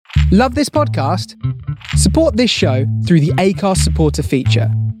Love this podcast? Support this show through the Acast supporter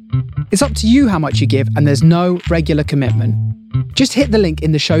feature. It's up to you how much you give, and there's no regular commitment. Just hit the link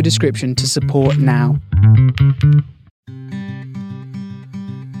in the show description to support now.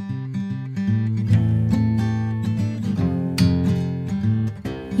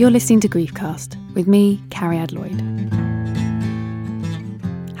 You're listening to Griefcast with me, Carrie-Ad Lloyd.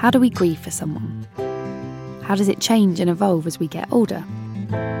 How do we grieve for someone? How does it change and evolve as we get older?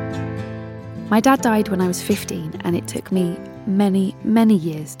 My dad died when I was 15, and it took me many, many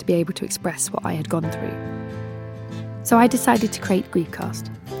years to be able to express what I had gone through. So I decided to create Griefcast,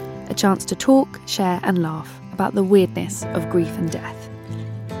 a chance to talk, share and laugh about the weirdness of grief and death.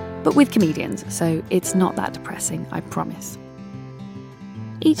 But with comedians, so it's not that depressing, I promise.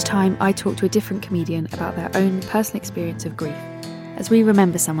 Each time I talk to a different comedian about their own personal experience of grief, as we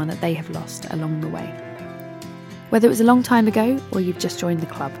remember someone that they have lost along the way. Whether it was a long time ago or you've just joined the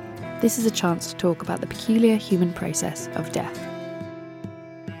club, this is a chance to talk about the peculiar human process of death.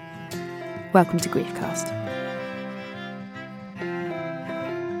 Welcome to Griefcast.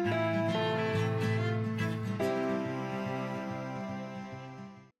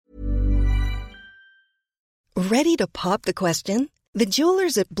 Ready to pop the question? The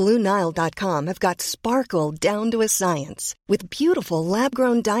jewelers at BlueNile.com have got sparkle down to a science with beautiful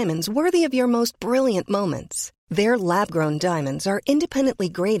lab-grown diamonds worthy of your most brilliant moments. Their lab-grown diamonds are independently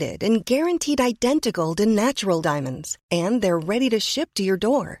graded and guaranteed identical to natural diamonds, and they're ready to ship to your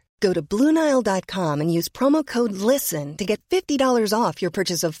door. Go to BlueNile.com and use promo code LISTEN to get $50 off your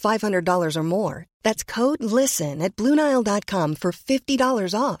purchase of $500 or more. That's code LISTEN at BlueNile.com for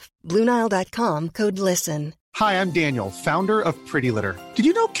 $50 off. BlueNile.com, code LISTEN. Hi, I'm Daniel, founder of Pretty Litter. Did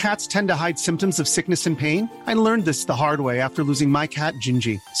you know cats tend to hide symptoms of sickness and pain? I learned this the hard way after losing my cat,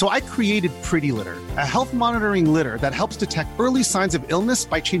 Gingy. So I created Pretty Litter, a health monitoring litter that helps detect early signs of illness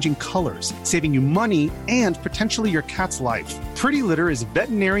by changing colors, saving you money and potentially your cat's life. Pretty Litter is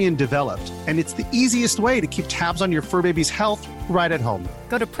veterinarian developed, and it's the easiest way to keep tabs on your fur baby's health right at home.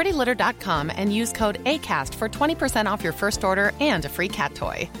 Go to prettylitter.com and use code ACAST for 20% off your first order and a free cat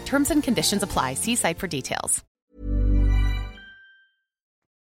toy. Terms and conditions apply. See site for details.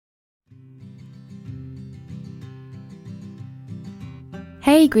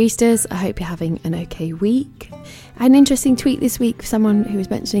 Hey Griefsters, I hope you're having an okay week. I had an interesting tweet this week for someone who was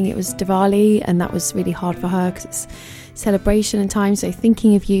mentioning it was Diwali and that was really hard for her because it's celebration and time. So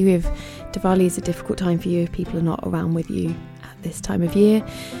thinking of you if Diwali is a difficult time for you, if people are not around with you at this time of year.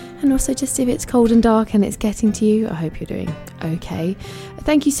 And also just if it's cold and dark and it's getting to you, I hope you're doing okay.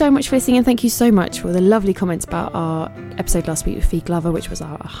 Thank you so much for listening, and thank you so much for the lovely comments about our episode last week with Fee Glover, which was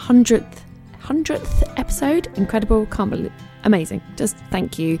our 100th episode. Incredible, can't believe, amazing. Just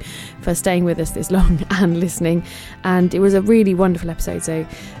thank you for staying with us this long and listening. And it was a really wonderful episode, so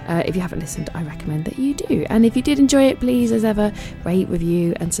if you haven't listened, I recommend that you do. And if you did enjoy it, please, as ever, rate,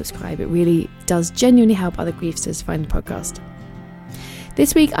 review and subscribe. It really does genuinely help other griefsters find the podcast.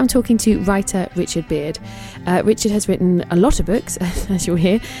 This week I'm talking to writer Richard Beard. Richard has written a lot of books, as you'll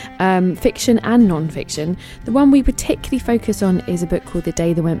hear, fiction and non-fiction. The one we particularly focus on is a book called The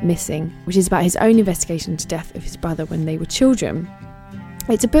Day That Went Missing, which is about his own investigation into the death of his brother when they were children.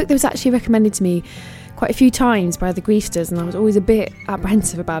 It's a book that was actually recommended to me quite a few times by the griefsters, and I was always a bit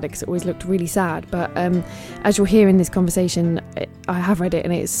apprehensive about it because it always looked really sad. But as you'll hear in this conversation, I have read it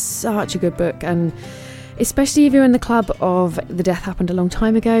and it's such a good book, and especially if you're in the club of the death happened a long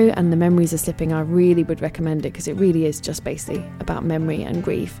time ago and the memories are slipping, I really would recommend it because it really is just basically about memory and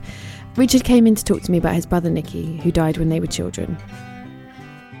grief. Richard came in to talk to me about his brother Nicky, who died when they were children.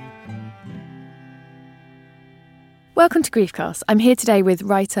 Welcome to Griefcast. I'm here today with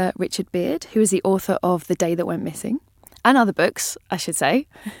writer Richard Beard, who is the author of The Day That Went Missing, and other books, I should say.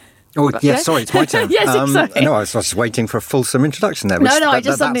 Oh, yes, sorry, it's my turn. Yes, sorry. No, I was just waiting for a fulsome introduction there. That's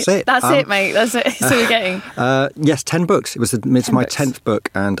it. That's it, mate. That's it. So we're getting. Yes, 10 books. It's my 10th book,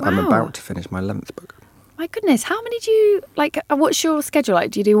 and wow. I'm about to finish my 11th book. My goodness, how many do you, what's your schedule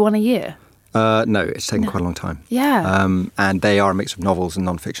like? Do you do one a year? No, it's taken quite a long time. Yeah. And they are a mix of novels and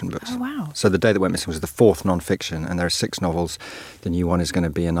non-fiction books. Oh, wow. So The Day That Went Missing was the 4th non-fiction, and there are 6 novels. The new one is going to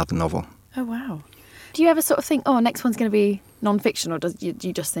be another novel. Oh, wow. Do you ever sort of think, next one's going to be non-fiction, or do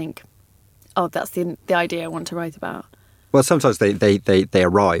you just think, that's the idea I want to write about? Well, sometimes they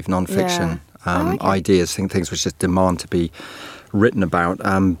arrive, non-fiction ideas, things which just demand to be written about.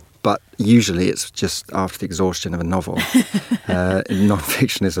 But usually it's just after the exhaustion of a novel.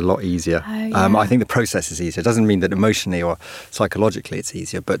 Non-fiction is a lot easier. Oh, yeah. I think the process is easier. It doesn't mean that emotionally or psychologically it's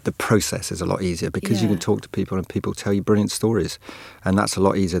easier, but the process is a lot easier because you can talk to people and people tell you brilliant stories. And that's a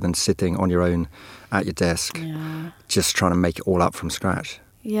lot easier than sitting on your own at your desk, just trying to make it all up from scratch.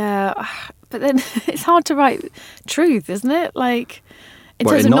 Yeah, but then it's hard to write truth, isn't it? Like, in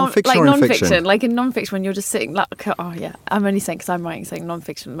What, terms in of non-fiction or in fiction? Like in non-fiction, when you're just sitting like, oh yeah, I'm only saying because I'm writing something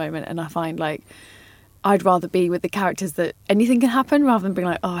non-fiction at the moment, and I find like I'd rather be with the characters that anything can happen rather than being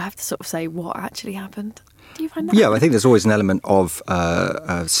like, oh, I have to sort of say what actually happened. Do you find that? Yeah, I think there's always an element of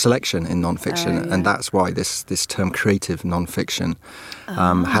selection in non-fiction, yeah. and that's why this term creative non-fiction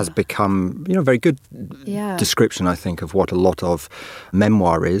has become, a very good description, I think, of what a lot of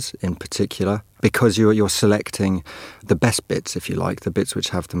memoir is in particular, because you're selecting the best bits, if you like, the bits which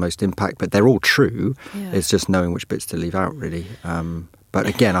have the most impact, but they're all true. Yeah. It's just knowing which bits to leave out, really. But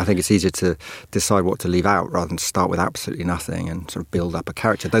again, I think it's easier to decide what to leave out rather than to start with absolutely nothing and sort of build up a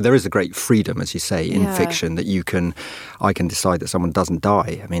character. Though there is a great freedom, as you say, in fiction that I can decide that someone doesn't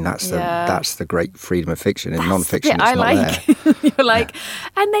die. I mean, that's the great freedom of fiction. In non-fiction, it's not there. You're like,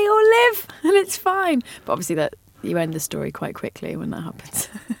 and they all live, and it's fine. But obviously, that you end the story quite quickly when that happens.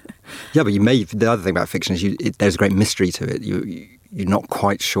 Yeah, but the other thing about fiction is there's a great mystery to it. You're not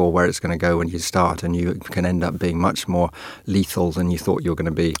quite sure where it's going to go when you start, and you can end up being much more lethal than you thought you were going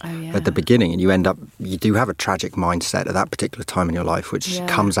to be at the beginning. And you do have a tragic mindset at that particular time in your life, which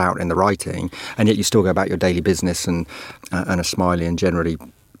comes out in the writing, and yet you still go about your daily business and are smiley and generally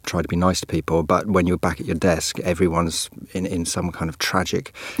try to be nice to people. But when you're back at your desk, everyone's in some kind of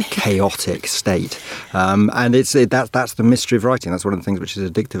tragic, chaotic state. And that's the mystery of writing. That's one of the things which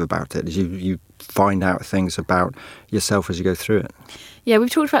is addictive about it, is you find out things about yourself as you go through it. Yeah,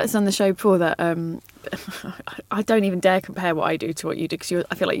 we've talked about this on the show before, that I don't even dare compare what I do to what you do, because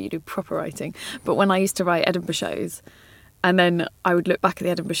I feel like you do proper writing. But when I used to write Edinburgh shows, and then I would look back at the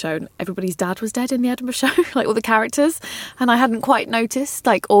Edinburgh show and everybody's dad was dead in the Edinburgh show, like all the characters. And I hadn't quite noticed,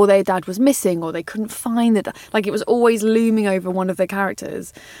 like, or their dad was missing, or they couldn't find it. Like, it was always looming over one of the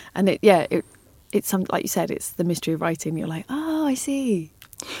characters. And it's some, like you said, it's the mystery of writing. You're like, oh, I see.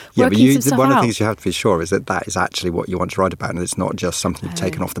 Yeah, but one of the things you have to be sure of is that is actually what you want to write about, and it's not just something you've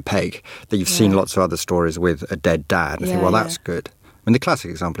taken off the peg, that you've seen lots of other stories with a dead dad and think, well, that's good. I mean, the classic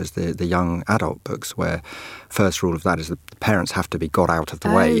example is the young adult books, where first rule of that is that the parents have to be got out of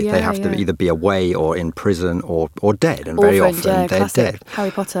the way. They have to either be away or in prison or dead, and very often they're dead.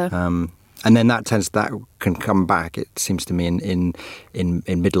 Harry Potter. And then that can come back, it seems to me, in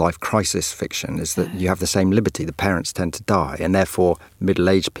midlife crisis fiction, is that you have the same liberty. The parents tend to die, and therefore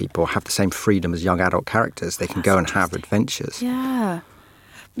middle-aged people have the same freedom as young adult characters. They can go and have adventures. Yeah.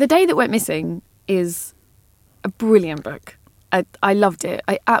 The Day That Went Missing is a brilliant book. I loved it.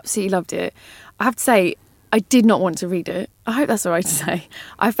 I absolutely loved it. I have to say, I did not want to read it. I hope that's all right to say.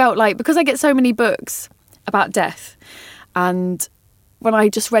 I felt like, because I get so many books about death, and when I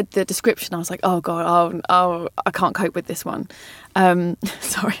just read the description, I was like, oh God, I can't cope with this one.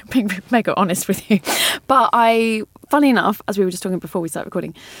 Sorry, I'm being mega honest with you. But funny enough, as we were just talking before we started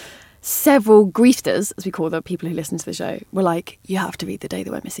recording, several griefsters, as we call the people who listen to the show, were like, you have to read The Day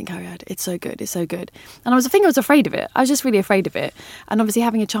That Went Missing, Cariad. It's so good, it's so good. And I was afraid of it. I was just really afraid of it. And obviously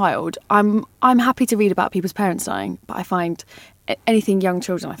having a child, I'm happy to read about people's parents dying, but I find anything young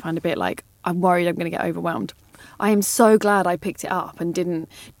children, I find a bit like, I'm worried I'm going to get overwhelmed. I am so glad I picked it up and didn't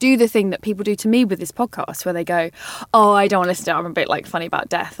do the thing that people do to me with this podcast, where they go, oh, I don't want to listen to it, I'm a bit like funny about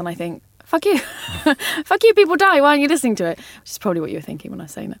death. And I think, fuck you. Fuck you, people die. Why aren't you listening to it? Which is probably what you were thinking when I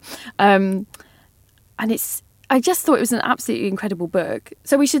was saying that. And I just thought it was an absolutely incredible book.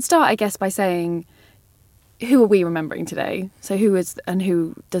 So we should start, I guess, by saying, who are we remembering today? So who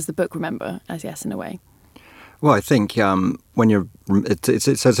does the book remember, as yes, in a way? Well, I think when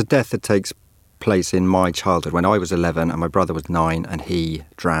it's a death that takes place in my childhood when I was 11 and my brother was 9, and he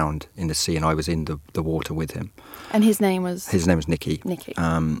drowned in the sea and I was in the water with him. And his name was? His name was Nicky. Nicky.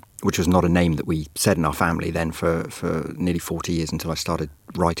 Which was not a name that we said in our family then for nearly 40 years until I started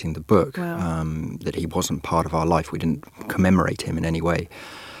writing the book. Wow. That he wasn't part of our life. We didn't commemorate him in any way.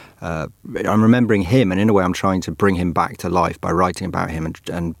 I'm remembering him, and in a way I'm trying to bring him back to life by writing about him.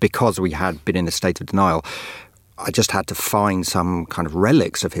 And because we had been in a state of denial, I just had to find some kind of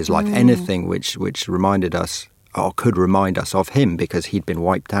relics of his life, anything which reminded us or could remind us of him, because he'd been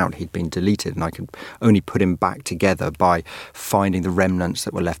wiped out, he'd been deleted, and I could only put him back together by finding the remnants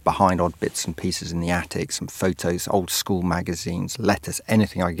that were left behind, odd bits and pieces in the attic, some photos, old school magazines, letters,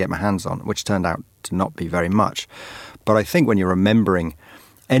 anything I could get my hands on, which turned out to not be very much. But I think when you're remembering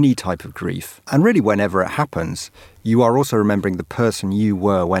any type of grief, and really whenever it happens, you are also remembering the person you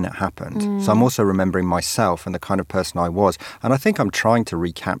were when it happened. So I'm also remembering myself and the kind of person I was. And I think I'm trying to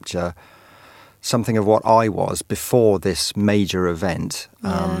recapture something of what I was before this major event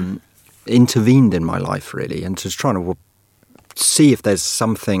intervened in my life, really, and just trying to see if there's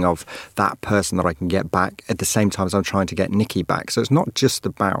something of that person that I can get back at the same time as I'm trying to get Nicky back. So it's not just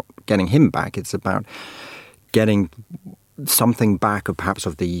about getting him back, it's about getting something back of perhaps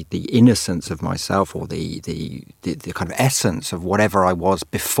of the innocence of myself, or the kind of essence of whatever I was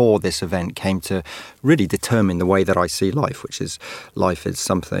before this event came to really determine the way that I see life, which is life is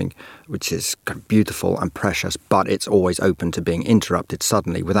something which is kind of beautiful and precious, but it's always open to being interrupted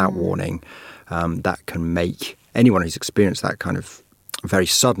suddenly without warning. That can make anyone who's experienced that kind of very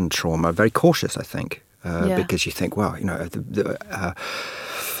sudden trauma very cautious, I think, because you think, well,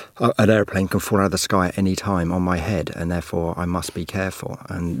 an airplane can fall out of the sky at any time on my head, and therefore I must be careful.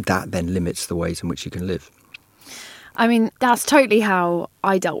 And that then limits the ways in which you can live. I mean, that's totally how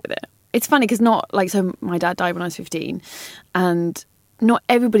I dealt with it. It's funny because so my dad died when I was 15, and not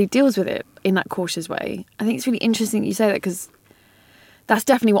everybody deals with it in that cautious way. I think it's really interesting that you say that, because that's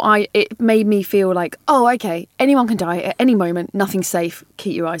definitely it made me feel like, oh, okay, anyone can die at any moment, nothing's safe,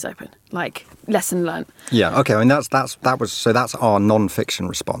 keep your eyes open. Like, lesson learned. Yeah, okay, I mean, that's our non-fiction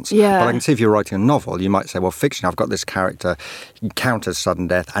response. Yeah. But I can see if you're writing a novel, you might say, well, fiction, I've got this character, he encounters sudden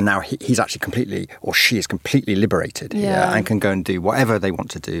death, and now he's actually completely, or she is completely liberated, and can go and do whatever they want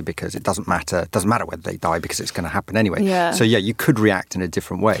to do, because it doesn't matter whether they die, because it's going to happen anyway. Yeah. So, you could react in a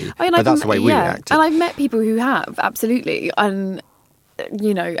different way, but that's the way we reacted. And I've met people who have, absolutely, and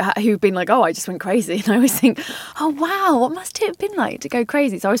who've been like, oh, I just went crazy. And I always think, oh, wow, what must it have been like to go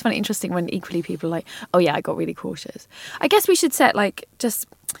crazy? So I always find it interesting when equally people are like, oh, yeah, I got really cautious. I guess we should set, just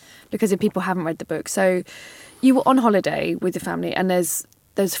because if people haven't read the book. So you were on holiday with the family, and there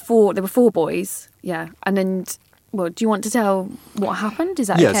were 4 boys. Yeah. And then, well, do you want to tell what happened? Is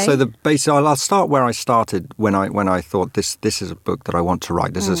that okay? Yeah, so I'll start where I started when I thought this is a book that I want to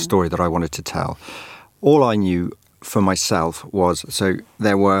write. This is a story that I wanted to tell. All I knew for myself was, so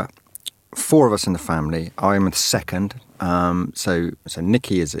there were 4 of us in the family. I'm the second. So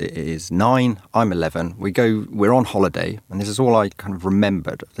Nicky is 9. I'm 11. We're on holiday, and this is all I kind of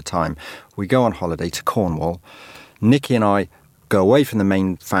remembered at the time. We go on holiday to Cornwall. Nicky and I go away from the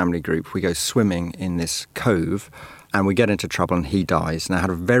main family group. We go swimming in this cove, and we get into trouble, and he dies. And I had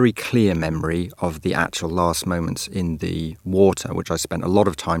a very clear memory of the actual last moments in the water, which I spent a lot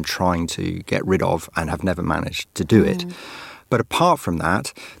of time trying to get rid of and have never managed to do it. But apart from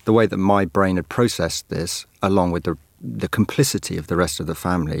that, the way that my brain had processed this, along with the complicity of the rest of the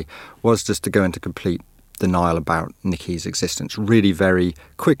family, was just to go into complete denial about Nicky's existence really very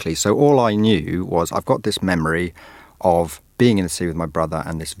quickly. So all I knew was, I've got this memory of being in the sea with my brother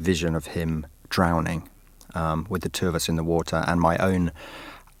and this vision of him drowning. With the 2 of us in the water, and my own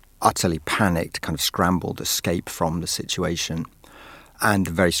utterly panicked, kind of scrambled escape from the situation, and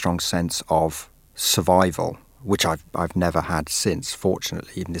a very strong sense of survival, which I've never had since,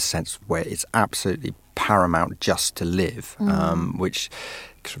 fortunately, in this sense where it's absolutely paramount just to live, which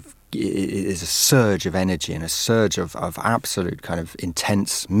is a surge of energy and a surge of absolute kind of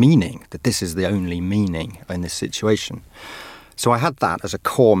intense meaning, that this is the only meaning in this situation. So I had that as a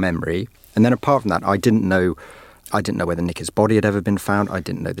core memory. And then apart from that, I didn't know whether Nicky's body had ever been found. I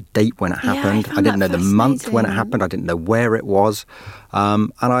didn't know the date when it happened. I didn't know the month when it happened. I didn't know where it was.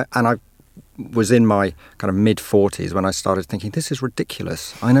 And I was in my kind of mid-40s when I started thinking, this is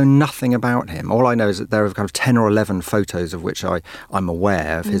ridiculous. I know nothing about him. All I know is that there are kind of 10 or 11 photos of which I'm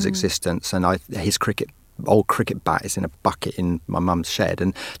aware of his existence, and his old cricket bat is in a bucket in my mum's shed,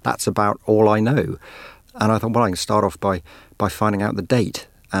 and that's about all I know. And I thought, well, I can start off by finding out the date.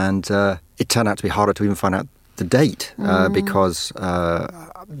 And it turned out to be harder to even find out the date because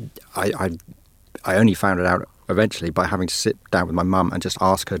I only found it out eventually by having to sit down with my mum and just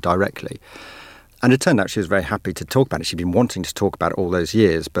ask her directly. And it turned out she was very happy to talk about it. She'd been wanting to talk about it all those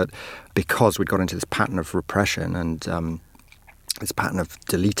years, but because we'd got into this pattern of repression and this pattern of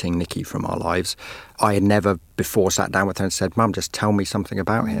deleting Nicky from our lives, I had never before sat down with her and said, Mum, just tell me something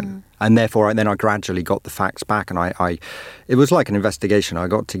about him. And therefore, I gradually got the facts back, and it was like an investigation. I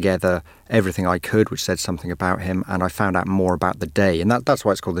got together everything I could, which said something about him, and I found out more about the day. And that's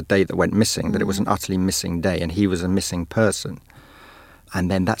why it's called The Day That Went Missing, that it was an utterly missing day, and he was a missing person.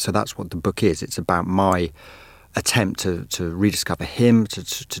 And then that's what the book is. It's about my attempt to rediscover him,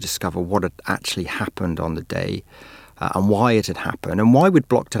 to discover what had actually happened on the day, and why it had happened, and why we'd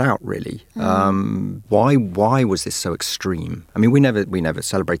blocked it out, really. Why was this so extreme? I mean, we never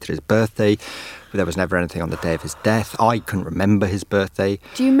celebrated his birthday. There was never anything on the day of his death. I couldn't remember his birthday.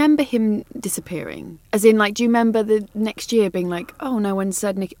 Do you remember him disappearing? As in, do you remember the next year being like, oh, no one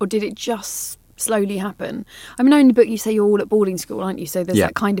said Nick, or did it just slowly happen? I mean, in the book you say you're all at boarding school, aren't you? So there's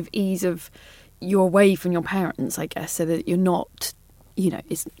that kind of ease of you're away from your parents, I guess, so that you're not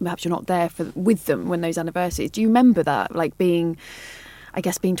perhaps you're not there with them when those anniversaries. Do you remember that, like being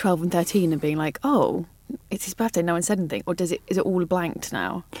 12 and 13 and being like, oh, it's his birthday, no one said anything? Or is it all blanked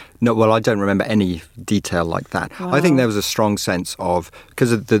now? No, well, I don't remember any detail like that. Wow. I think there was a strong sense of,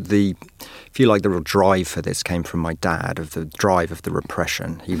 because of the if you like, the real drive for this came from my dad, of the drive of the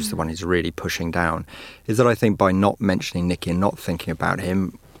repression. He was the one who's really pushing down. Is that I think by not mentioning Nicky and not thinking about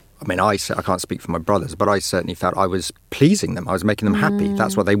him, I mean, I can't speak for my brothers, but I certainly felt I was pleasing them. I was making them happy.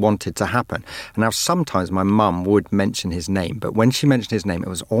 That's what they wanted to happen. And now sometimes my mum would mention his name, but when she mentioned his name, it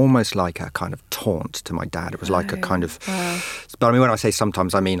was almost like a kind of taunt to my dad. It was like a kind of... Wow. But I mean, when I say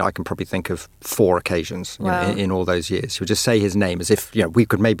sometimes, I mean, I can probably think of 4 occasions in all those years. She would just say his name as if, we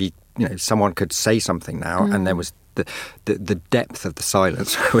could maybe, someone could say something now, and there was... The depth of the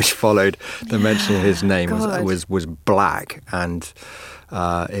silence which followed the mention of his name was black, and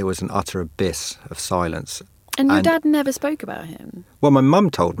it was an utter abyss of silence. And your dad never spoke about him? Well, my mum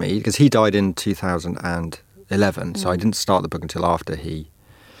told me, because he died in 2011, so I didn't start the book until after he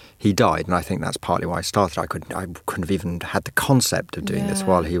died, and I think that's partly why I started. I couldn't have even had the concept of doing this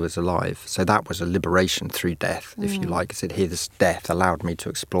while he was alive. So that was a liberation through death, if you like. I said, his death allowed me to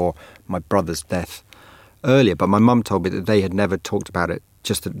explore my brother's death earlier, but my mum told me that they had never talked about it,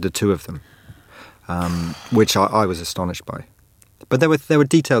 just the two of them, which I was astonished by. But there were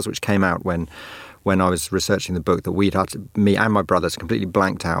details which came out when I was researching the book that me and my brothers completely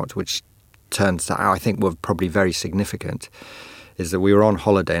blanked out, which turns out I think were probably very significant. Is that we were on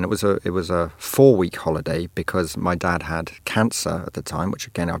holiday, and it was a 4-week holiday because my dad had cancer at the time, which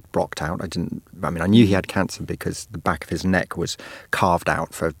again I blocked out. I knew he had cancer because the back of his neck was carved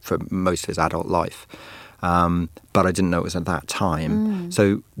out for most of his adult life. But I didn't know it was at that time.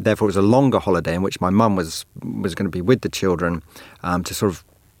 So therefore it was a longer holiday in which my mum was going to be with the children to sort of,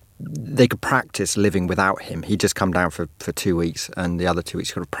 they could practice living without him. He'd just come down for 2 weeks, and the other 2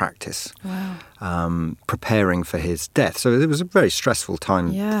 weeks could practice preparing for his death. So it was a very stressful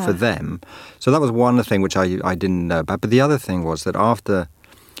time for them. So that was one thing which I didn't know about. But the other thing was that after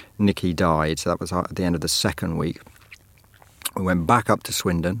Nicky died, so that was at the end of the 2nd week, we went back up to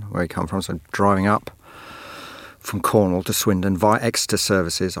Swindon, where he come from, so driving up from Cornwall to Swindon via Exeter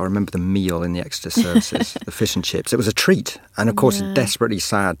services. I remember the meal in the Exeter services, the fish and chips. It was a treat, and of course a desperately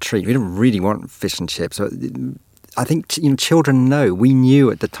sad treat. We didn't really want fish and chips. I think children know. We knew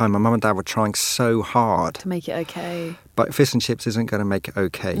at the time. My mum and dad were trying so hard to make it okay. But fish and chips isn't going to make it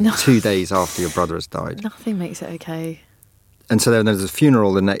okay. No. 2 days after your brother has died, nothing makes it okay. And so there was a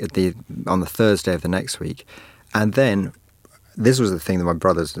funeral on the Thursday of the next week, and then. This was the thing that my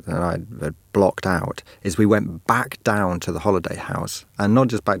brothers and I had blocked out, is we went back down to the holiday house. And not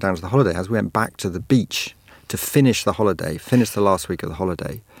just back down to the holiday house, we went back to the beach to finish the holiday, finish the last week of the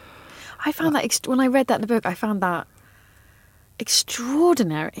holiday. I found that, when I read that in the book, I found that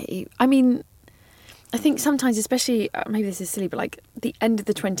extraordinary. I mean, I think sometimes, especially, maybe this is silly, but like the end of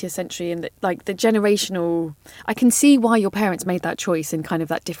the 20th century and the generational, I can see why your parents made that choice and kind of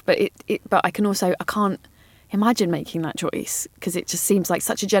that different, but I can't imagine making that choice, because it just seems like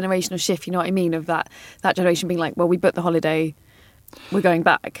such a generational shift, you know what I mean, of that generation being like, well, we booked the holiday, we're going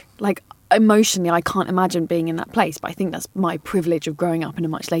back. Like, emotionally, I can't imagine being in that place, but I think that's my privilege of growing up in a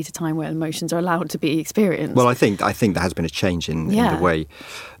much later time where emotions are allowed to be experienced. Well, I think there has been a change in the way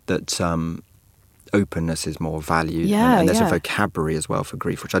that openness is more valued, and there's a vocabulary as well for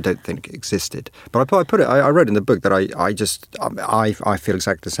grief, which I don't think existed. But I wrote in the book that I feel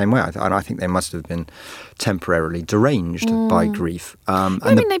exactly the same way, and I think they must have been temporarily deranged by grief.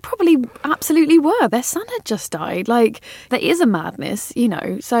 They probably absolutely were. Their son had just died. Like, there is a madness,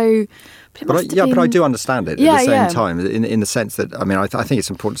 so. But I do understand it at the same time, in the sense that, I think it's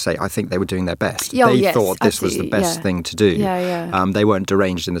important to say, I think they were doing their best. They thought this was the best thing to do. They weren't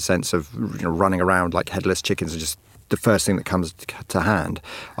deranged in the sense of running around like headless chickens and just the first thing that comes to hand.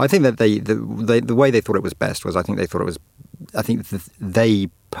 I think that the way they thought it was best was, I think they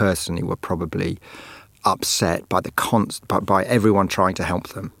personally were probably upset by by everyone trying to help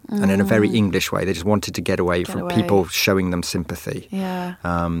them, and in a very English way, they just wanted to get away from people showing them sympathy.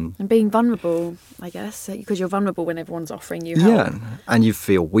 And being vulnerable, I guess, because you're vulnerable when everyone's offering you help. Yeah, and you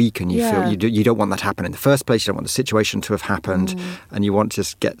feel weak, and you feel you don't want that to happen in the first place. You don't want the situation to have happened, and you want to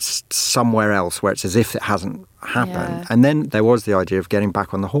just get somewhere else where it's as if it hasn't happened. And then there was the idea of getting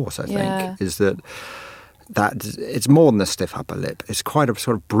back on the horse. I think is that it's more than a stiff upper lip. It's quite a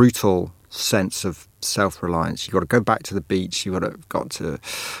sort of brutal sense of self-reliance. You've got to go back to the beach. You've got to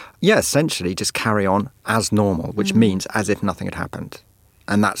essentially just carry on as normal, which means as if nothing had happened.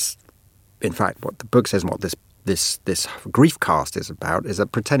 And that's, in fact, what the book says and what this this grief cast is about, is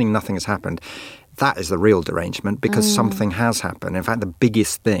that pretending nothing has happened. That is the real derangement, because something has happened. In fact, the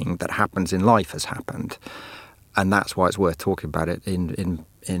biggest thing that happens in life has happened. And that's why it's worth talking about it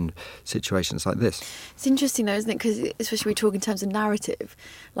in situations like this. It's interesting though, isn't it? Because especially we talk in terms of narrative.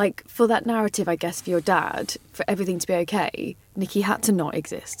 Like, for that narrative, I guess, for your dad, for everything to be okay, Nicky had to not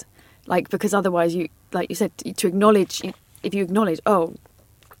exist. Like, because otherwise, you, like you said, to acknowledge, if you acknowledge, oh,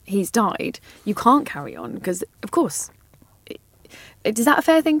 he's died, you can't carry on, because, of course... Is that a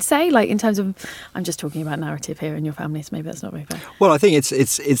fair thing to say? Like, in terms of... I'm just talking about narrative here in your family, so maybe that's not very fair. Well, I think it's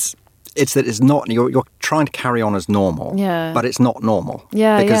that it's not, you're trying to carry on as normal, but it's not normal.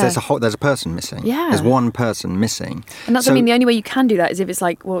 Because there's a person missing. There's one person missing. And that's, I mean, the only way you can do that is if it's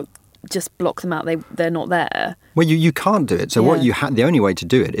like, well, just block them out, they're not there. Well, you can't do it. So what the only way to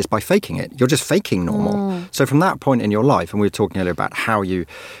do it is by faking it. You're just faking normal. So from that point in your life, and we were talking earlier about how you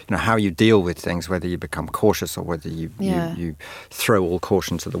deal with things, whether you become cautious or whether you throw all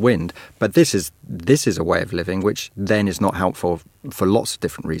caution to the wind. But this is a way of living which then is not helpful for lots of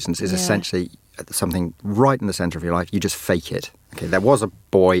different reasons. Is essentially something right in the centre of your life. You just fake it. Okay, there was a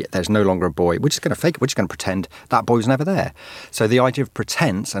boy, there's no longer a boy. We're just going to fake it. We're just going to pretend that boy was never there. So the idea of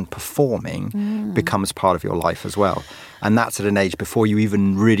pretense and performing becomes part of your life as well. And that's at an age before you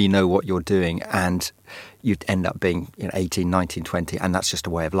even really know what you're doing, and you end up being 18, 19, 20, and that's just a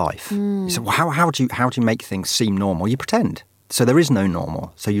way of life. So how do you make things seem normal? You pretend. So there is no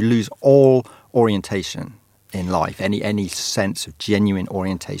normal. So you lose all orientation in life, any sense of genuine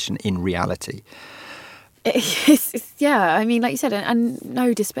orientation in reality. Yeah, I mean, like you said, and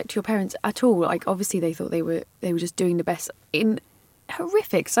no disrespect to your parents at all. Like, obviously they thought they were just doing the best in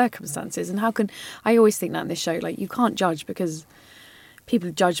horrific circumstances. And how can, I always think that in this show, like, you can't judge, because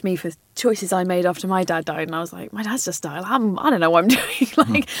people judged me for choices I made after my dad died, and I was like, my dad's just died, I don't know what I'm doing.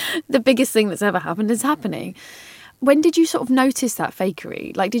 Like, the biggest thing that's ever happened is happening. When did you sort of notice that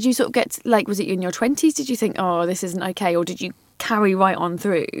fakery? Like, did you sort of get, like, was it in your 20s? Did you think, oh, this isn't okay? Or did you carry right on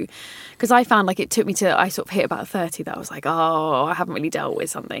through? Because I found, like, it took me to, I sort of hit about 30 that I was like, oh, I haven't really dealt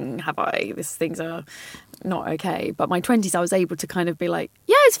with something, have I? Things are not okay. But my 20s, I was able to kind of be like,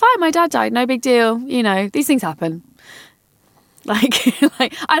 yeah, it's fine, my dad died, no big deal. These things happen. Like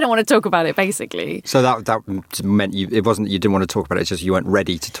I don't want to talk about it, basically. So that meant it wasn't that you didn't want to talk about it, it's just you weren't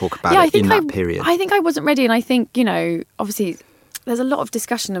ready to talk about it in that period. I think I wasn't ready, and I think, obviously there's a lot of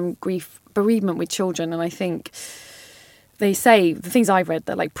discussion on grief, bereavement with children, and I think they say, the things I've read,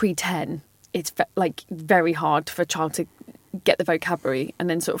 that like pre-10, it's like very hard for a child to get the vocabulary, and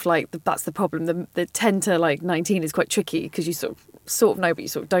then sort of like that's the problem. The 10 to like 19 is quite tricky, because you sort of know, but you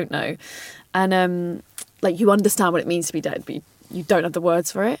sort of don't know, and like you understand what it means to be dead, but you don't have the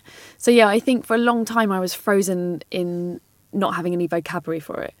words for it. So yeah, I think for a long time I was frozen in not having any vocabulary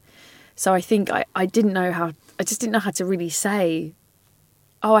for it. So I think I just didn't know how to really say,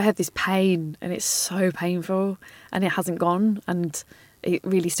 oh, I have this pain and it's so painful and it hasn't gone and it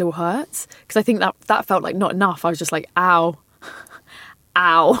really still hurts. Because I think that felt like not enough. I was just like, ow.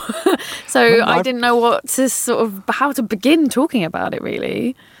 Ow. So I didn't know how to begin talking about it,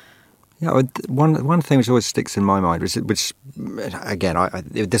 really. Yeah, one thing which always sticks in my mind, which again,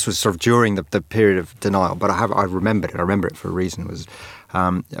 this was sort of during the period of denial, but I remember it for a reason, was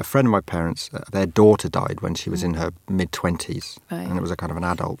a friend of my parents, their daughter died when she was in her mid-20s, and it was a kind of an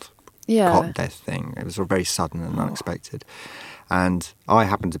adult cot death thing. It was sort of very sudden and unexpected. And I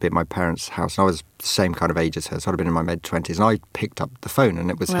happened to be at my parents' house, and I was the same kind of age as her, so I'd have been in my mid-20s, and I picked up the phone, and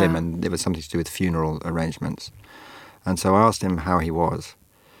it was him, and it was something to do with funeral arrangements. And so I asked him how he was.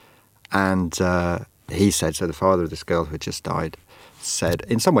 And he said, so the father of this girl who had just died said,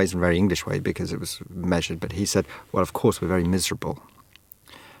 in some ways in a very English way because it was measured, but he said, well, of course, we're very miserable.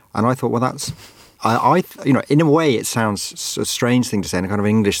 And I thought, well, that's, in a way it sounds a strange thing to say and a kind of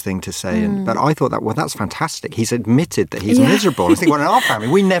English thing to say. But I thought that, well, that's fantastic. He's admitted that he's miserable. I think, well, in our family,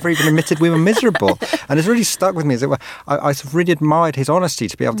 we never even admitted we were miserable. And it's really stuck with me. I sort of really admired his honesty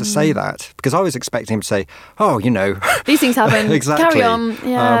to be able to say that, because I was expecting him to say, oh, these things happen. Exactly. Carry on.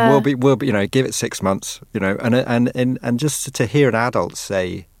 Yeah. We'll be, give it 6 months, and just to hear an adult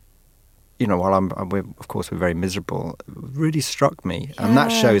say, of course we're very miserable, really struck me. And that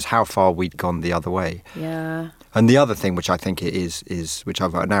shows how far we'd gone the other way. Yeah. And the other thing, which I think it is which I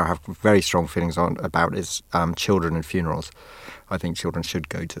now have very strong feelings about, is children and funerals. I think children should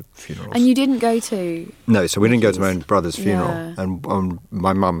go to funerals. And you didn't go to? No, so we didn't go to my own brother's funeral. Yeah. And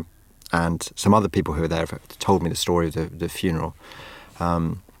my mum and some other people who were there told me the story of the funeral,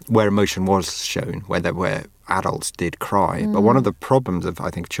 where emotion was shown, where adults did cry. But one of the problems of, I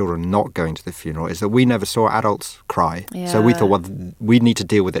think, children not going to the funeral is that we never saw adults cry. Yeah. So we thought, well, we need to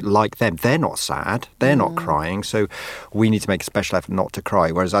deal with it like them. They're not sad. They're not crying. So we need to make a special effort not to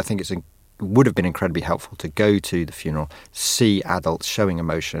cry. Whereas I think it would have been incredibly helpful to go to the funeral, see adults showing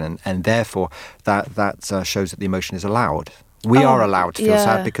emotion, and therefore that shows that the emotion is allowed. We are allowed to feel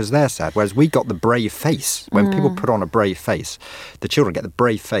sad because they're sad. Whereas we got the brave face. When people put on a brave face, the children get the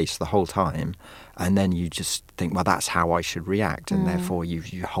brave face the whole time. And then you just think, well, that's how I should react. And therefore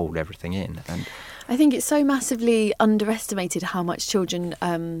you hold everything in. And I think it's so massively underestimated how much children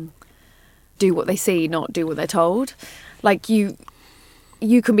do what they see, not do what they're told. Like you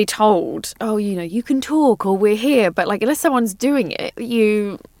can be told, oh, you can talk or we're here. But like, unless someone's doing it,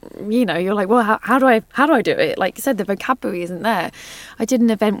 you're like, well, how do I do it? Like you said, the vocabulary isn't there. I did an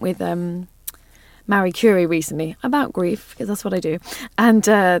event with Marie Curie recently about grief, because that's what I do. And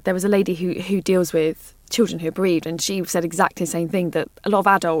there was a lady who deals with children who are bereaved, and she said exactly the same thing, that a lot of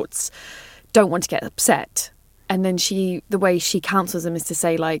adults don't want to get upset. And then the way she counsels them is to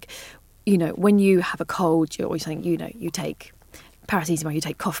say, like, when you have a cold or something, you take paracetamol, you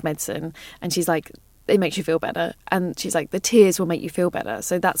take cough medicine, and she's like, it makes you feel better. And she's like, the tears will make you feel better.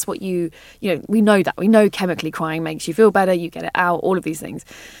 So that's what we know that. We know chemically crying makes you feel better, you get it out, all of these things.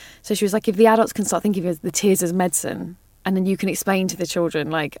 So she was like, if the adults can start thinking of the tears as medicine, and then you can explain to the children,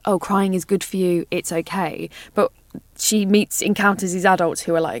 like, oh, crying is good for you, it's okay. But she encounters these adults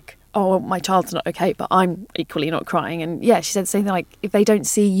who are like, oh, my child's not okay, but I'm equally not crying. And yeah, she said the same thing, like, if they don't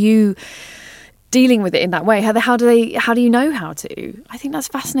see you dealing with it in that way, how do you know how to? I think that's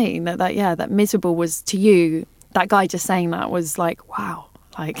fascinating that miserable was to you. That guy just saying that was like, wow.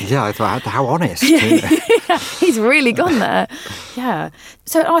 Like, yeah, I thought, how honest. Yeah, he's really gone there. Yeah.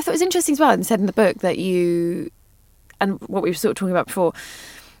 So I thought it was interesting as well, and said in the book that you, and what we were sort of talking about before,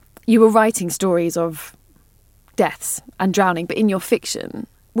 you were writing stories of deaths and drowning, but in your fiction.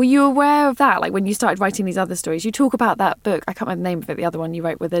 Were you aware of that? Like when you started writing these other stories, you talk about that book. I can't remember the name of it. The other one you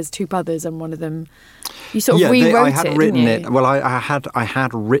wrote, where there's two brothers and one of them, you sort of rewrote it. I had written it. Well, I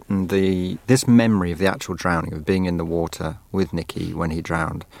had written this memory of the actual drowning, of being in the water with Nicky when he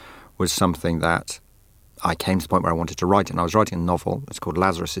drowned, was something that I came to the point where I wanted to write it. And I was writing a novel. It's called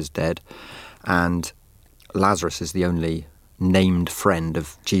Lazarus is Dead, and Lazarus is the only named friend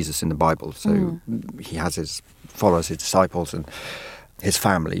of Jesus in the Bible. So he has his followers, his disciples, and his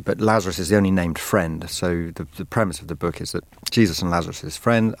family, but Lazarus is the only named friend. So the premise of the book is that Jesus and Lazarus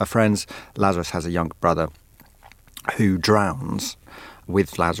are friends. Lazarus has a younger brother who drowns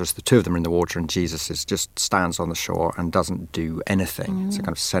with Lazarus. The two of them are in the water, and Jesus just stands on the shore and doesn't do anything. It's a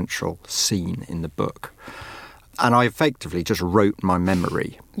kind of central scene in the book. And I effectively just wrote my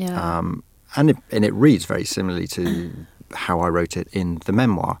memory. Yeah. And it reads very similarly to how I wrote it in the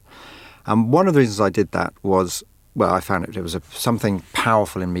memoir. And one of the reasons I did that was, well, I found it was something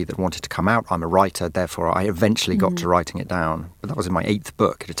powerful in me that wanted to come out. I'm a writer, therefore I eventually got to writing it down. But that was in my 8th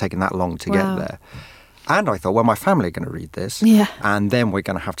book. It had taken that long to get there. And I thought, well, my family are going to read this. Yeah. And then we're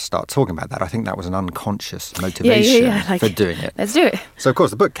going to have to start talking about that. I think that was an unconscious motivation like, for doing it. Let's do it. So, of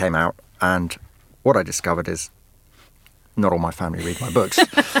course, the book came out, and what I discovered is not all my family read my books.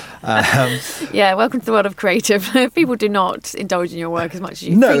 Yeah, welcome to the world of creative. People do not indulge in your work as much as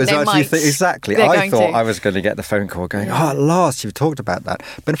you think they might. Exactly. I thought I was going to get the phone call going, oh, at last you've talked about that.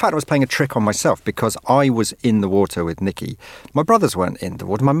 But in fact, I was playing a trick on myself because I was in the water with Nicky. My brothers weren't in the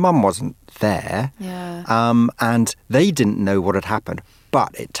water. My mum wasn't there. Yeah. And they didn't know what had happened.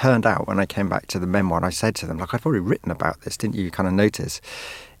 But it turned out when I came back to the memoir and I said to them, like, I've already written about this, didn't you kind of notice?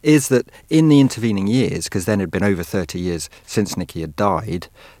 Is that in the intervening years, because then it had been over 30 years since Nicky had died,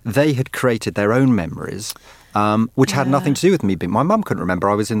 they had created their own memories, which had nothing to do with me. My mum couldn't remember.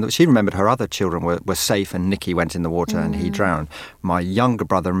 She remembered her other children were safe and Nicky went in the water and he drowned. My younger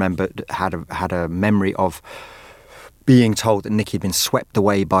brother had a memory of being told that Nicky had been swept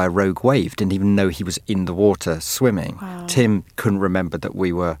away by a rogue wave, didn't even know he was in the water swimming. Wow. Tim couldn't remember that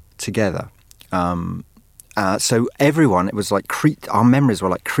we were together. So everyone, it was like our memories were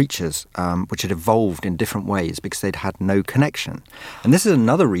like creatures which had evolved in different ways because they'd had no connection. And this is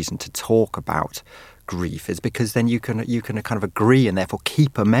another reason to talk about grief, is because then you can kind of agree and therefore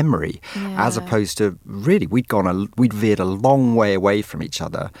keep a memory, as opposed to really we'd veered a long way away from each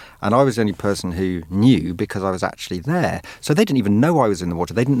other, and I was the only person who knew because I was actually there. So they didn't even know I was in the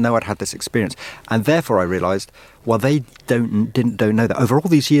water. They didn't know I'd had this experience, and therefore I realised, well, they don't know that over all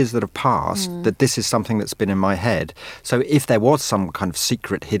these years that have passed, that this is something that's been in my head. So if there was some kind of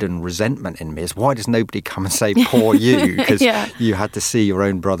secret hidden resentment in me, is why does nobody come and say, poor you, because you had to see your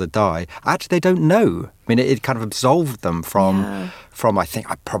own brother die? Actually, they don't know. I mean, it kind of absolved them from I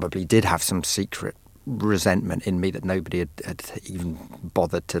think I probably did have some secret resentment in me that nobody had even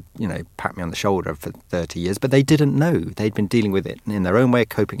bothered to, pat me on the shoulder for 30 years. But they didn't know. They'd been dealing with it in their own way,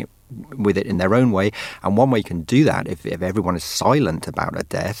 coping with it in their own way. And one way you can do that, if everyone is silent about a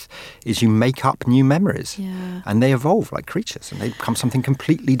death, is you make up new memories. Yeah. And they evolve like creatures, and they become something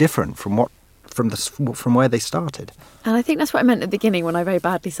completely different from where they started. And I think that's what I meant at the beginning when I very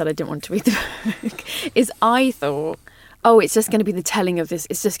badly said I didn't want to read the book, is I thought, it's just going to be the telling of this.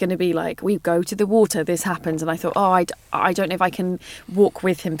 It's just going to be like, we go to the water, this happens. And I thought, I don't know if I can walk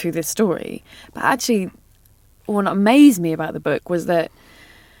with him through this story. But actually, what amazed me about the book was that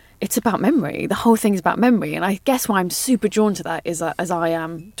it's about memory. The whole thing is about memory. And I guess why I'm super drawn to that is that as I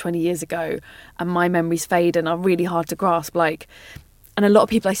am 20 years ago, and my memories fade and are really hard to grasp, and a lot of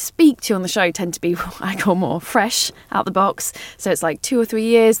people I speak to on the show tend to be what I call more fresh out the box. So it's like 2 or 3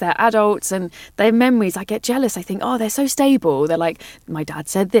 years, they're adults, and their memories, I get jealous. I think, they're so stable. They're like, my dad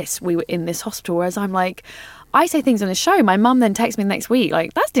said this, we were in this hospital. Whereas I'm like, I say things on the show. My mum then texts me the next week,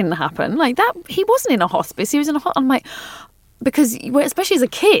 like, that didn't happen. Like, that, he wasn't in a hospice. He was in a hospital. I'm like, because especially as a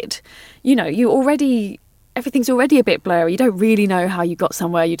kid, everything's already a bit blurry. You don't really know how you got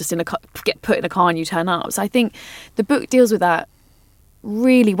somewhere. You just get put in a car and you turn up. So I think the book deals with that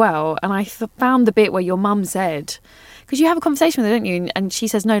really well. And I found the bit where your mum said, because you have a conversation with her, don't you? And she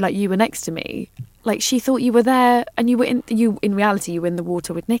says, no, like, you were next to me. Like, she thought you were there, and in reality you were in the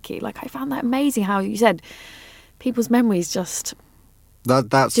water with Nicky. Like, I found that amazing how you said people's memories just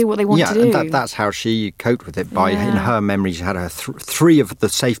That's do what they want to do. And that's how she coped with it. In her memory, she had her three of the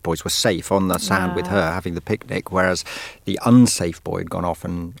safe boys were safe on the sand with her having the picnic, whereas the unsafe boy had gone off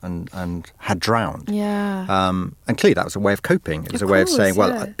and had drowned. Yeah. And clearly that was a way of coping. It was a way of saying,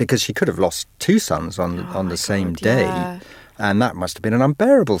 because she could have lost 2 sons on the same day, and that must have been an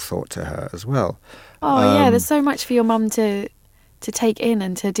unbearable thought to her as well. There's so much for your mum to take in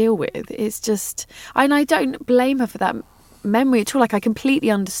and to deal with. It's just, and I don't blame her for that memory at all. Like, I completely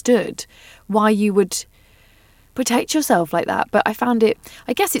understood why you would protect yourself like that, but I found it,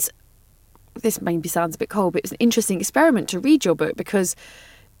 I guess this maybe sounds a bit cold, but it's an interesting experiment to read your book because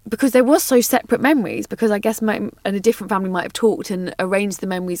there was so separate memories, because I guess a different family might have talked and arranged the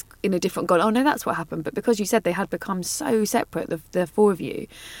memories in a different, gone, oh no, that's what happened. But because you said they had become so separate, the 4 of you,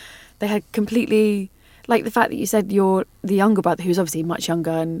 they had completely, like the fact that you said you're the younger brother, who's obviously much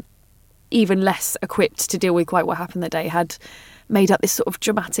younger and even less equipped to deal with quite what happened that day, had made up this sort of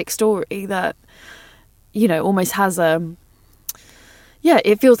dramatic story that, almost has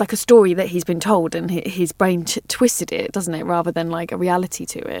it feels like a story that he's been told, and his brain twisted it, doesn't it, rather than like a reality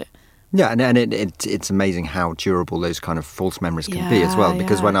to it. Yeah, and it's amazing how durable those kind of false memories can be as well,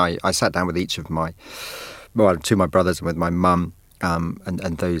 because when I sat down with each of my, 2 of my brothers and with my mum,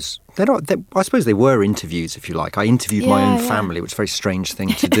 and those, I suppose they were interviews, if you like. I interviewed my own family, which is a very strange thing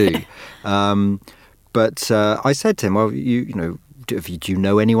to do. But I said to him, well, do you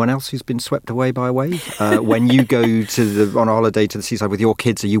know anyone else who's been swept away by a wave? When you go on a holiday to the seaside with your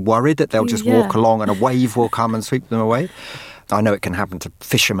kids, are you worried that they'll just walk along and a wave will come and sweep them away? I know it can happen to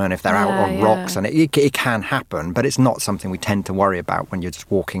fishermen if they're out on rocks, and it can happen, but it's not something we tend to worry about when you're just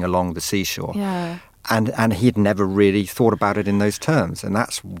walking along the seashore. Yeah. And he'd never really thought about it in those terms. And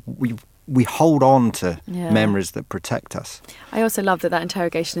that's, we hold on to memories that protect us. I also love that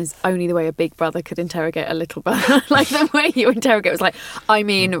interrogation is only the way a big brother could interrogate a little brother. Like, the way you interrogate was like, I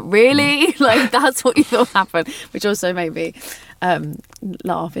mean, really? Like, that's what you thought happened? Which also made me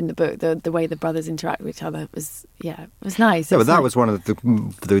laugh in the book. The way the brothers interact with each other was nice. Yeah, but that was one of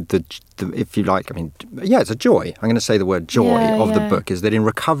the if you like, I mean, it's a joy. I'm going to say the word joy of the book, is that in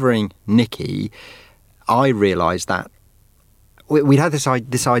recovering Nicky, I realised that we'd had this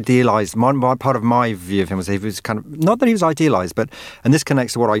idealised, part of my view of him was he was kind of, not that he was idealised, but, and this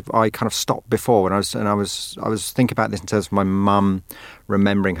connects to what I kind of stopped before when I was thinking about this in terms of my mum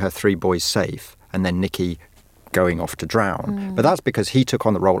remembering her 3 boys safe and then Nicky going off to drown. But that's because he took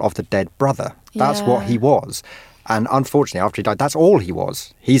on the role of the dead brother. That's what he was. And unfortunately, after he died, that's all he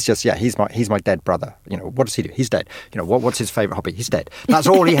was. He's just, he's my dead brother. What does he do? He's dead. What's his favourite hobby? He's dead. That's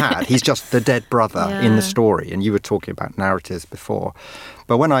all he had. He's just the dead brother in the story. And you were talking about narratives before.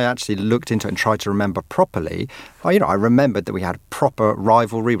 But when I actually looked into it and tried to remember properly, I remembered that we had proper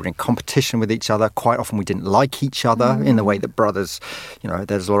rivalry. We were in competition with each other. Quite often we didn't like each other in the way that brothers,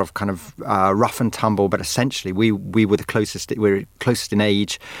 there's a lot of kind of rough and tumble. But essentially we were the closest. We were closest in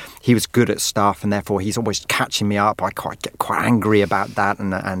age. He was good at stuff, and therefore he's always catching me up. I get quite angry about that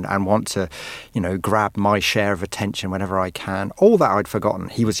and want to, grab my share of attention whenever I can. All that I'd forgotten.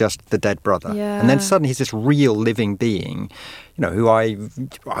 He was just the dead brother. Yeah. And then suddenly he's this real living being, who I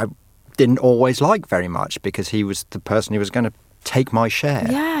didn't always like very much, because he was the person who was going to take my share.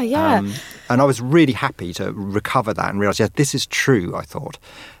 Yeah. And I was really happy to recover that and realise, this is true, I thought.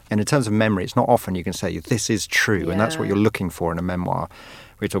 And in terms of memory, it's not often you can say, this is true, and that's what you're looking for in a memoir.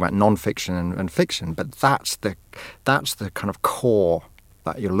 We talk about non-fiction and fiction, but that's the kind of core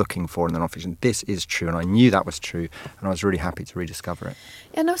that you're looking for in the non-fiction. This is true, and I knew that was true, and I was really happy to rediscover it.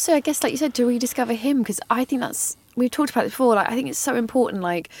 And also, I guess, like you said, to rediscover him, because I think we've talked about it before, like, I think it's so important,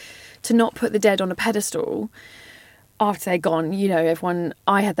 like, to not put the dead on a pedestal after they're gone. You know,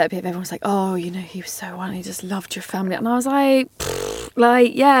 I had that bit of everyone was like, oh, you know, he was so one, he just loved your family. And I was like,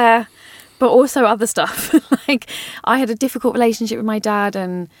 yeah, but also other stuff. Like, I had a difficult relationship with my dad,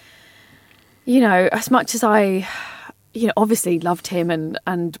 and, you know, as much as I, you know, obviously loved him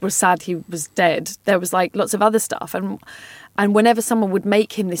and was sad he was dead, there was like lots of other stuff. And whenever someone would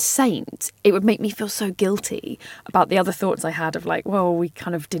make him this saint, it would make me feel so guilty about the other thoughts I had of like, well, we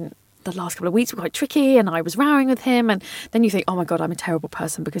kind of didn't, the last couple of weeks were quite tricky and I was rowing with him. And then you think, oh my God, I'm a terrible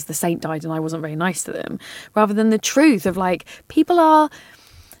person because the saint died and I wasn't very nice to them. Rather than the truth of like, people are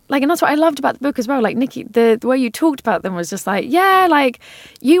like, and that's what I loved about the book as well. Like, Nikki, the way you talked about them was just like, yeah, like,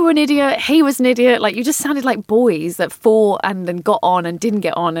 you were an idiot, he was an idiot. Like, you just sounded like boys that fought and then got on and didn't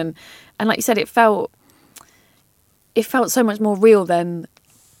get on. And like you said, it felt so much more real than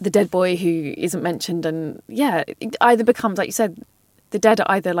the dead boy who isn't mentioned. And yeah, it either becomes, like you said, the dead are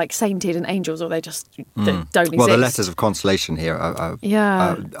either like sainted and angels, or they just they don't exist. Well, the letters of consolation here are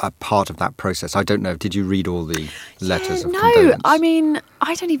part of that process. I don't know. Did you read all the letters of condolence? No, I mean,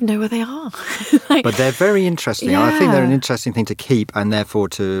 I don't even know where they are. Like, but they're very interesting. Yeah. I think they're an interesting thing to keep, and therefore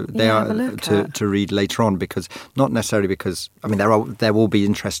to read later on, because not necessarily because, I mean, there will be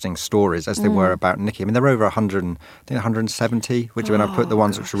interesting stories as there were about Nikki. I mean, there were over 170, which when I put the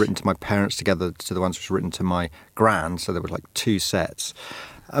ones which were written to my parents together to the ones which were written to my gran, so there were like 2 sets.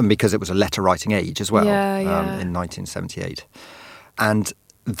 Because it was a letter writing age as well in 1978. And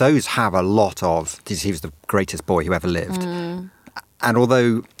those have a lot of, he was the greatest boy who ever lived. And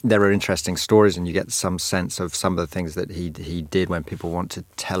although there are interesting stories and you get some sense of some of the things that he did when people want to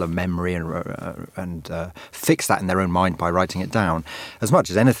tell a memory and fix that in their own mind by writing it down, as much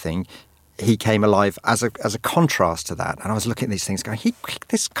as anything, he came alive as a contrast to that. And I was looking at these things going,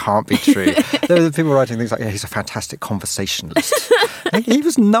 this can't be true. There were people writing things like, he's a fantastic conversationalist. He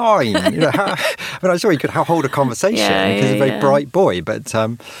was 9. You know, I'm sure he could hold a conversation because he's a very bright boy. But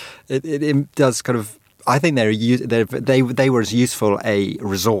it does kind of, I think they were as useful a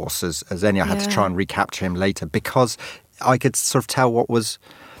resource as any. I had to try and recapture him later because I could sort of tell what was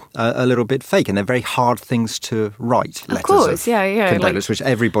a little bit fake, and they're very hard things to write. Of course, condolence, like, which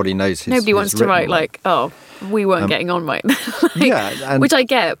everybody knows. Nobody wants to write like, oh, we weren't getting on right, which I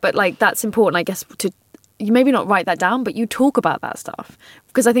get, but like that's important, I guess, to you maybe not write that down, but you talk about that stuff,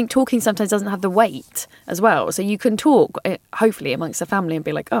 because I think talking sometimes doesn't have the weight as well. So you can talk, hopefully, amongst the family and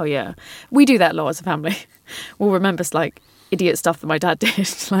be like, oh yeah, we do that a lot as a family. We'll remember like idiot stuff that my dad did.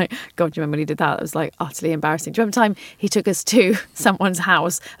 Like, God, do you remember when he did that? It was like utterly embarrassing. Do you remember the time he took us to someone's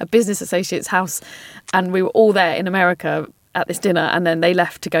house, a business associate's house, and we were all there in America at this dinner, and then they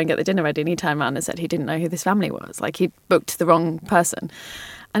left to go and get the dinner ready, and he turned around and said he didn't know who this family was. Like, he'd booked the wrong person.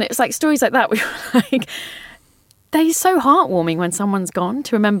 And it was like stories like that. We were like, they're so heartwarming when someone's gone,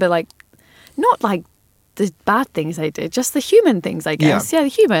 to remember, like, not like the bad things they did, just the human things, I guess. Yeah, the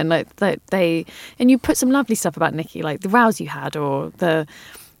human, like they, and you put some lovely stuff about Nicky, like the rows you had, or the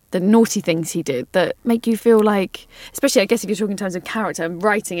naughty things he did that make you feel like, especially I guess if you're talking in terms of character and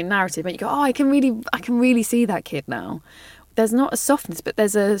writing and narrative, make you go, oh, I can really see that kid now. There's not a softness, but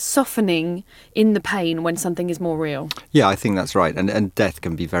there's a softening in the pain when something is more real. Yeah, I think that's right. And death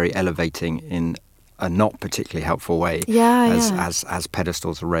can be very elevating in a not particularly helpful way. As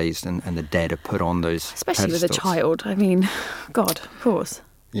pedestals are raised and the dead are put on those especially pedestals. With a child. I mean, God, of course.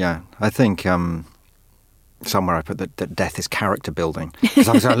 Yeah, I think somewhere I put that death is character building. Because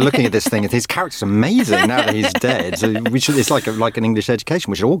I was looking at this thing, and his character's amazing now that he's dead. So it's like an English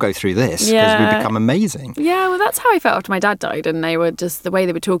education. We should all go through this because we become amazing. Yeah, well, that's how I felt after my dad died, and they were just, the way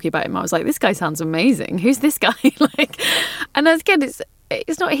they were talking about him, I was like, this guy sounds amazing. Who's this guy? Like, and again,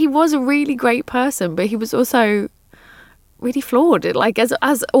 it's not, he was a really great person, but he was also really flawed, like as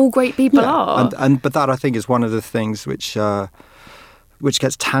all great people are. But that, I think, is one of the things which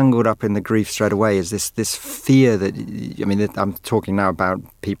gets tangled up in the grief straight away, is this fear that, I mean, I'm talking now about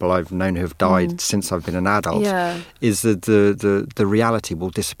people I've known who have died since I've been an adult, is that the reality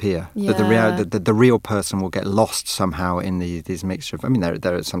will disappear, that the real person will get lost somehow in these mixture of, I mean,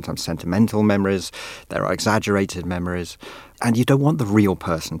 there are sometimes sentimental memories, there are exaggerated memories, and you don't want the real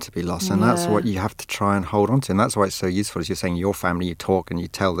person to be lost. And that's what you have to try and hold on to. And that's why it's so useful, as you're saying, your family, you talk and you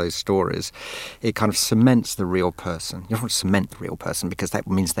tell those stories. It kind of cements the real person. You don't want to cement the real person because that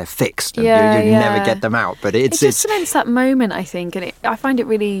means they're fixed and you never get them out. But it just cements that moment, I think. And I find it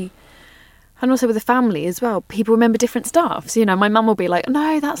really... And also with the family as well, people remember different stuff. So, my mum will be like,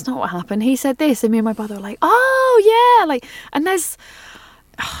 no, that's not what happened. He said this. And me and my brother are like, oh, yeah. And there's...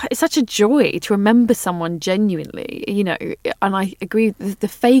 It's such a joy to remember someone genuinely, and I agree, the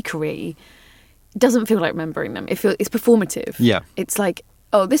fakery doesn't feel like remembering them. It's performative. Yeah. It's like,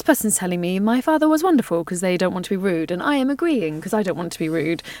 oh, this person's telling me my father was wonderful because they don't want to be rude, and I am agreeing because I don't want to be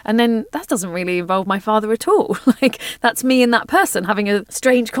rude. And then that doesn't really involve my father at all. That's me and that person having a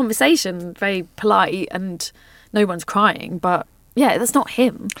strange conversation, very polite, and no one's crying. But yeah, that's not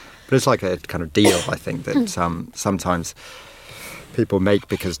him. But it's like a kind of deal, I think, that sometimes people make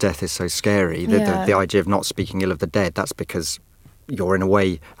because death is so scary. The idea of not speaking ill of the dead, that's because you're in a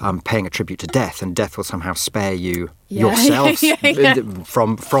way paying a tribute to death, and death will somehow spare you yourself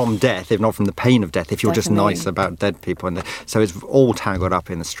from death, if not from the pain of death, if you're just nice about dead people. And so it's all tangled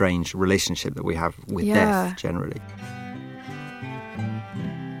up in the strange relationship that we have with death generally.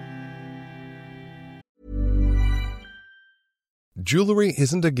 Jewelry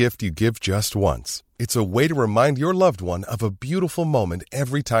isn't a gift you give just once. It's a way to remind your loved one of a beautiful moment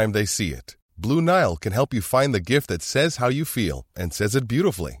every time they see it. Blue Nile can help you find the gift that says how you feel and says it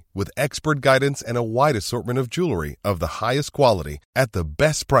beautifully, with expert guidance and a wide assortment of jewelry of the highest quality at the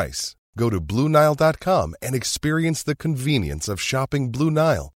best price. Go to BlueNile.com and experience the convenience of shopping Blue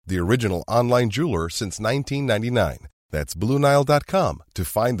Nile, the original online jeweler since 1999. That's BlueNile.com to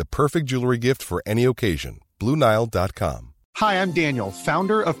find the perfect jewelry gift for any occasion. BlueNile.com. Hi, I'm Daniel,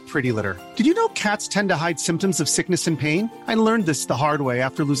 founder of Pretty Litter. Did you know cats tend to hide symptoms of sickness and pain? I learned this the hard way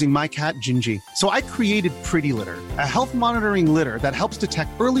after losing my cat, Gingy. So I created Pretty Litter, a health monitoring litter that helps detect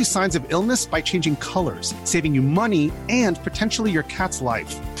early signs of illness by changing colors, saving you money and potentially your cat's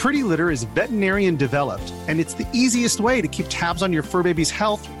life. Pretty Litter is veterinarian developed, and it's the easiest way to keep tabs on your fur baby's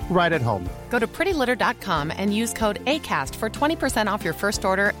health right at home. Go to prettylitter.com and use code ACAST for 20% off your first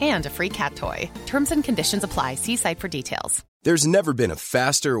order and a free cat toy. Terms and conditions apply. See site for details. There's never been a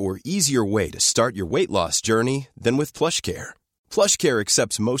faster or easier way to start your weight loss journey than with PlushCare. PlushCare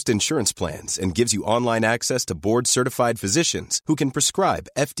accepts most insurance plans and gives you online access to board-certified physicians who can prescribe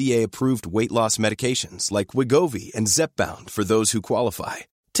FDA-approved weight loss medications like Wegovy and Zepbound for those who qualify.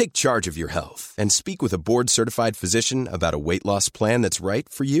 Take charge of your health and speak with a board-certified physician about a weight loss plan that's right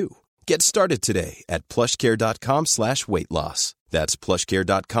for you. Get started today at plushcare.com/weight loss. That's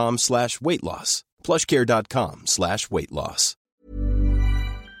plushcare.com/weight loss. plushcare.com/weight loss.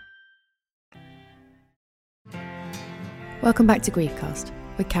 Welcome back to Griefcast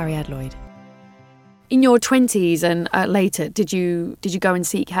with Carrie Adloyd. In your 20s and later, did you go and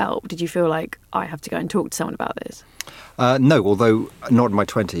seek help? Did you feel like, I have to go and talk to someone about this? No, although not in my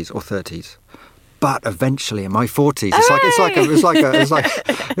 20s or 30s. But eventually in my 40s, it's like you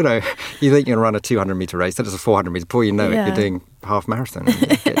think you're going to run a 200-metre race, then it's a 400-metre. Before you know it, you're doing half marathon.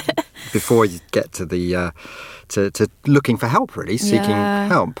 Before you get to the to looking for help, really, seeking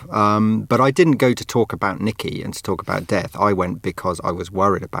help. But I didn't go to talk about Nikki and to talk about death. I went because I was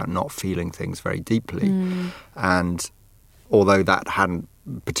worried about not feeling things very deeply. And although that hadn't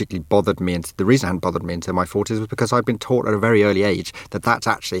particularly bothered me, and the reason it hadn't bothered me until my 40s was because I'd been taught at a very early age that that's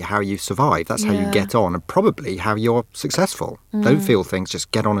actually how you survive, that's how you get on, and probably how you're successful. Don't feel things, just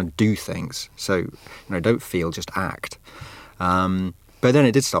get on and do things. So, don't feel, just act. But then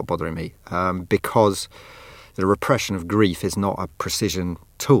it did start bothering me because the repression of grief is not a precision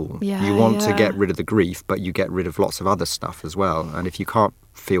tool. You want to get rid of the grief, but you get rid of lots of other stuff as well. And if you can't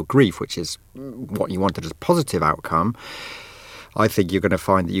feel grief, which is what you wanted as a positive outcome, I think you're going to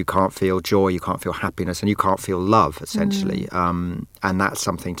find that you can't feel joy, you can't feel happiness, and you can't feel love, essentially. And that's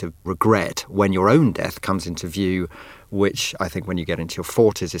something to regret when your own death comes into view, which I think when you get into your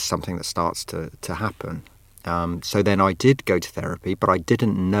 40s is something that starts to happen. So then I did go to therapy, but I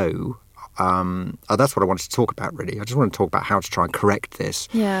didn't know. That's what I wanted to talk about, really. I just want to talk about how to try and correct this.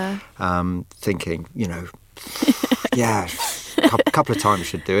 Thinking, a couple of times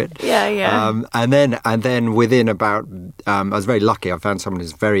should do it. And then within about, I was very lucky. I found someone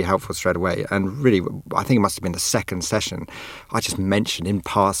who's very helpful straight away. And really, I think it must have been the second session. I just mentioned in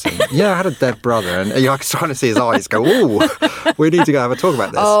passing, I had a dead brother, and I was trying to see his eyes go, "Oh, we need to go have a talk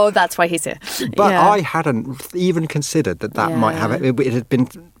about this." Oh, that's why he's here. But I hadn't even considered that might have it. It had been.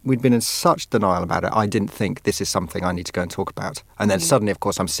 We'd been in such denial about it, I didn't think this is something I need to go and talk about. And then suddenly, of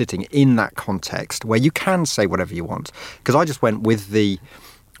course, I'm sitting in that context where you can say whatever you want. Because I just went with the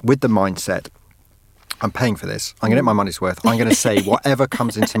mindset I'm paying for this. I'm going to get my money's worth. I'm going to say whatever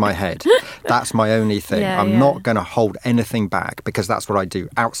comes into my head. That's my only thing. I'm not going to hold anything back because that's what I do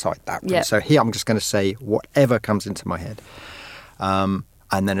outside that room. So here I'm just going to say whatever comes into my head. And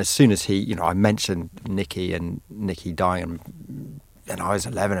then as soon as he, I mentioned Nicky dying and I was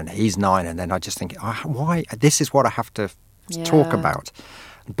 11 and he's 9. And then I just think, why? This is what I have to talk about.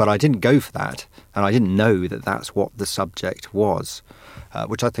 But I didn't go for that. And I didn't know that that's what the subject was,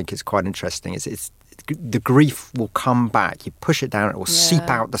 which I think is quite interesting. It's the grief will come back. You push it down, it will seep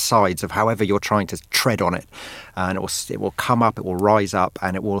out the sides of however you're trying to tread on it, and it will come up, it will rise up,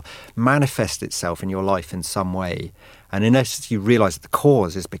 and it will manifest itself in your life in some way. And in essence, you realise that the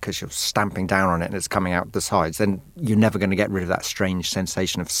cause is because you're stamping down on it and it's coming out the sides. Then you're never going to get rid of that strange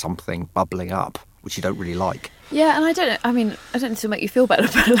sensation of something bubbling up, which you don't really like. Yeah, and I don't know if it'll make you feel better,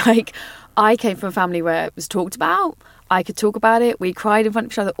 but like, I came from a family where it was talked about. I could talk about it. We cried in front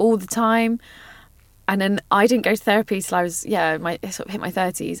of each other all the time. And then I didn't go to therapy till I was, hit my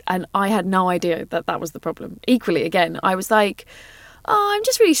 30s. And I had no idea that was the problem. Equally, again, I was like, I'm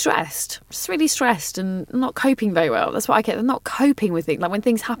just really stressed and not coping very well. That's what I get. I'm not coping with things. Like when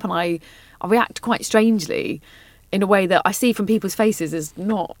things happen, I react quite strangely in a way that I see from people's faces is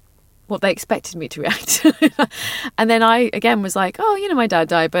not what they expected me to react. And then I, again, was like, my dad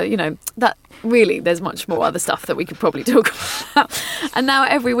died, but, that really, there's much more other stuff that we could probably talk about. And now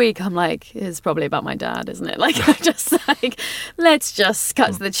every week I'm like, it's probably about my dad, isn't it? Like, I'm just like, let's just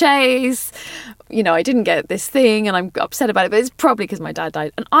cut to the chase. I didn't get this thing and I'm upset about it, but it's probably because my dad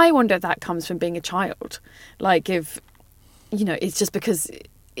died. And I wonder if that comes from being a child. Like if, it's just because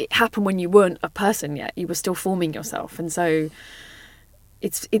it happened when you weren't a person yet. You were still forming yourself. And so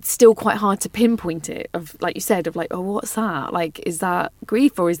it's still quite hard to pinpoint it, of like you said, of like, what's that? Like, is that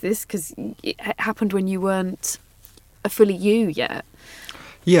grief, or is this because it happened when you weren't a fully you yet?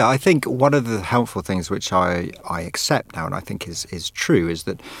 Yeah, I think one of the helpful things which I accept now, and I think is true, is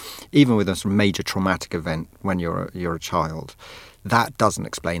that even with a sort of major traumatic event when you're a child, that doesn't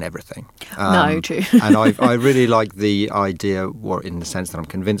explain everything. No, true. And I really like the idea, or in the sense that I'm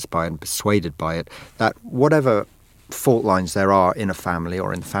convinced by it and persuaded by it, that whatever fault lines there are in a family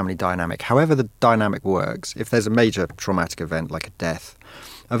or in the family dynamic, however the dynamic works, if there's a major traumatic event like a death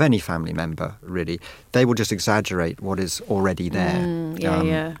of any family member, really, they will just exaggerate what is already there.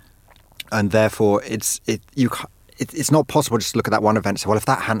 And therefore it's not possible just to look at that one event and say, well, if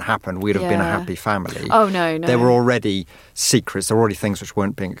that hadn't happened, we'd have been a happy family. Oh, no. There were already secrets, there were already things which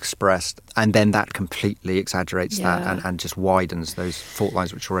weren't being expressed, and then that completely exaggerates that and just widens those fault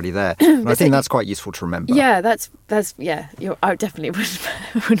lines which are already there. And I think that's quite useful to remember. Yeah, I definitely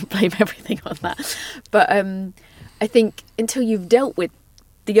wouldn't blame everything on that. But I think until you've dealt with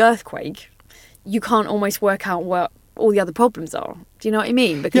the earthquake, you can't almost work out what all the other problems are. Do you know what I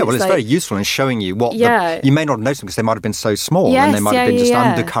mean? Because it's very useful in showing you what you may not have noticed them because they might have been so small and they might have been just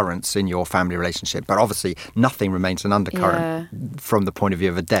undercurrents in your family relationship. But obviously nothing remains an undercurrent from the point of view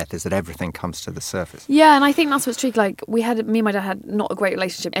of a death, is that everything comes to the surface. Yeah, and I think that's what's tricky. Like me and my dad had not a great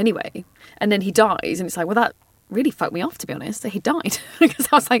relationship anyway, and then he dies and it's like, well, that really fucked me off, to be honest, that he died. Because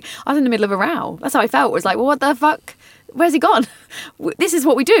I was in the middle of a row. That's how I felt. It was like, well, what the fuck? Where's he gone? This is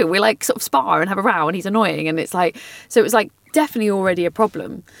what we do. We like sort of spar and have a row and he's annoying. And it's like, so it was like definitely already a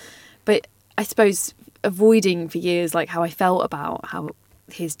problem. But I suppose avoiding for years, like how I felt about how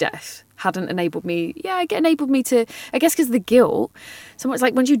his death hadn't enabled me. Yeah, it enabled me to, I guess because of the guilt. So it's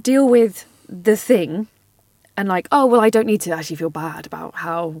like when you deal with the thing and like, oh, well, I don't need to actually feel bad about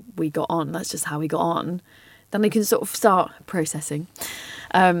how we got on. That's just how we got on. Then they can sort of start processing.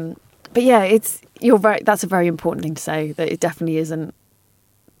 But yeah, you're right. That's a very important thing to say, that it definitely isn't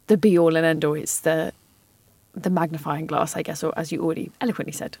the be all and end all. It's the magnifying glass, I guess, or as you already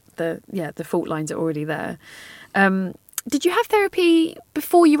eloquently said, the fault lines are already there. Did you have therapy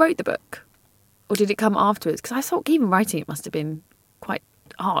before you wrote the book, or did it come afterwards? Because I thought even writing it must have been quite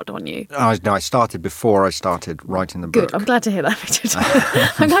hard on you. No, I started before I started writing the book. Good. I'm glad to hear that, Richard.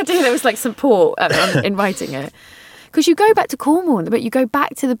 I'm glad to hear there was like support in writing it. Because you go back to Cornwall, but you go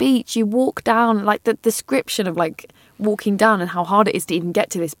back to the beach, you walk down, like the description of like walking down and how hard it is to even get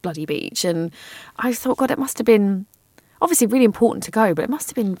to this bloody beach. And I thought, God, it must have been obviously really important to go, but it must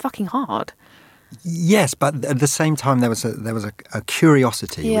have been fucking hard. Yes, but at the same time there was a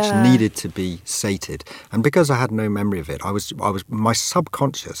curiosity which needed to be sated, and because I had no memory of it, I was my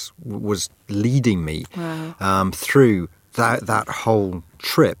subconscious was leading me through that whole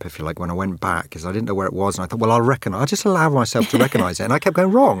trip, if you like, when I went back, because I didn't know where it was, and I thought, well, I'll just allow myself to recognise it, and I kept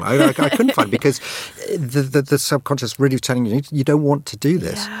going wrong. I couldn't find it because the subconscious really was telling you don't want to do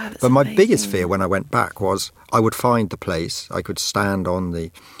this. Yeah, but my amazing. biggest fear when I went back was I would find the place, I could stand on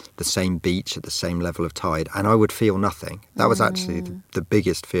the same beach at the same level of tide, and I would feel nothing. That was actually the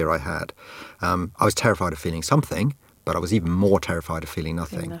biggest fear I had. I was terrified of feeling something, but I was even more terrified of feeling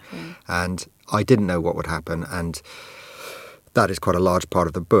nothing. And I didn't know what would happen, and that is quite a large part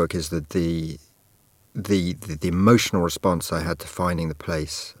of the book, is that the emotional response I had to finding the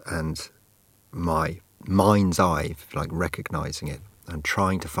place and my mind's eye, like recognising it and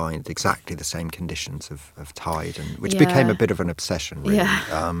trying to find exactly the same conditions of tide, and which became a bit of an obsession, really,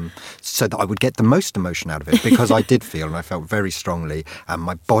 so that I would get the most emotion out of it, because I did feel, and I felt very strongly, and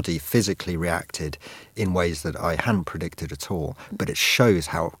my body physically reacted in ways that I hadn't predicted at all. But it shows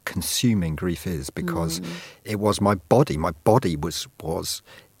how consuming grief is, because it was my body. My body was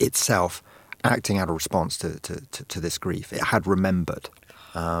itself acting out a response to this grief. It had remembered.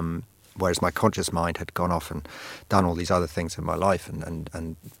 Whereas my conscious mind had gone off and done all these other things in my life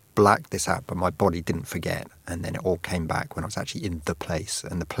and blacked this out, but my body didn't forget. And then it all came back when I was actually in the place,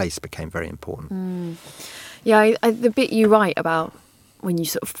 and the place became very important. Yeah, the bit you write about when you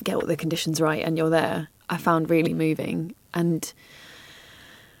sort of get all the conditions right and you're there, I found really moving. And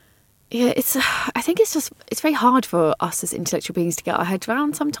yeah, I think it's very hard for us as intellectual beings to get our heads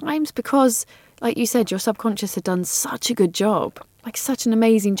around sometimes, because, like you said, your subconscious had done such a good job. Like such an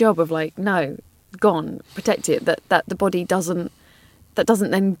amazing job of like, no, gone, protect it, that the body doesn't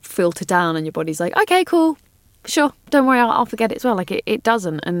then filter down, and your body's like, okay, cool, sure, don't worry, I'll forget it as well. Like it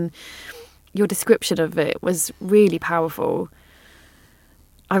doesn't. And your description of it was really powerful.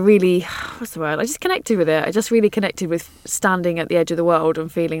 I really, what's the word? I just connected with it. I just really connected with standing at the edge of the world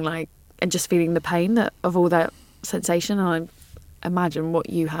and feeling the pain of all that sensation. And I imagine what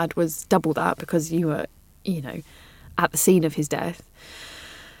you had was double that, because you were, at the scene of his death.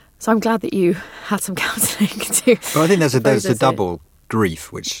 So I'm glad that you had some counselling too. Well, I think there's a double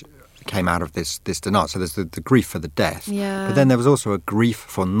grief which came out of this denial. So there's the grief for the death, but then there was also a grief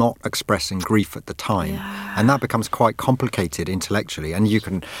for not expressing grief at the time, and that becomes quite complicated intellectually. And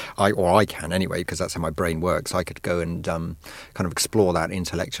I can anyway, because that's how my brain works. I could go and kind of explore that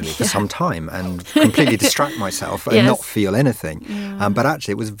intellectually for some time and completely distract myself and not feel anything. But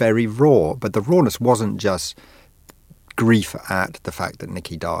actually, it was very raw. But the rawness wasn't just grief at the fact that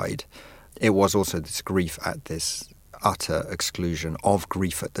Nicky died. It was also this grief at this utter exclusion of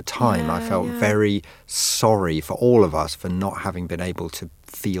grief at the time. I felt very sorry for all of us for not having been able to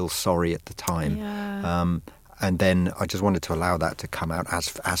feel sorry at the time. And then I just wanted to allow that to come out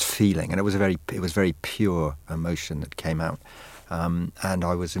as feeling, and it was very pure emotion that came out. And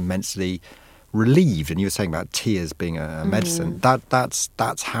I was immensely relieved. And you were saying about tears being a medicine.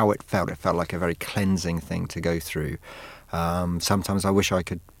 That's how it felt. It felt like a very cleansing thing to go through. Sometimes I wish I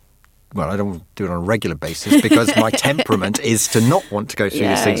could. Well, I don't do it on a regular basis because my temperament is to not want to go through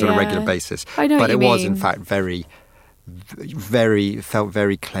these things on a regular basis. I know but what it you was, mean. in fact, felt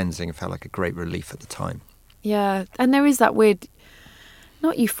very cleansing. It felt like a great relief at the time. Yeah, and there is that weird,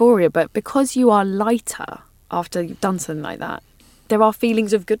 not euphoria, but because you are lighter after you've done something like that, there are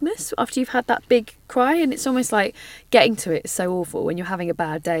feelings of goodness after you've had that big cry, and it's almost like getting to it is so awful when you're having a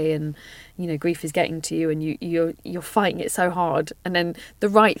bad day and grief is getting to you and you're fighting it so hard, and then the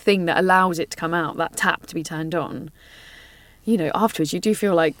right thing that allows it to come out, that tap to be turned on, afterwards you do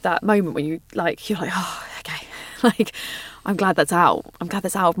feel like that moment when you're like, oh, okay, like I'm glad that's out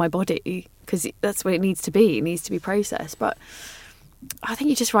of my body, because that's what it needs to be. It needs to be processed. But I think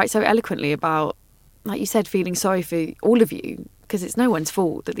you just write so eloquently about, like you said, feeling sorry for all of you, because it's no one's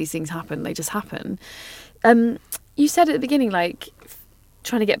fault that these things happen. They just happen. You said at the beginning, like,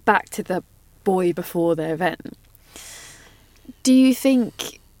 trying to get back to the boy before the event. Do you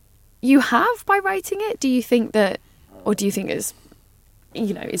think you have by writing it? Do you think that, or do you think it's,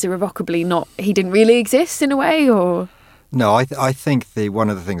 is irrevocably not, he didn't really exist in a way, or? No, I think one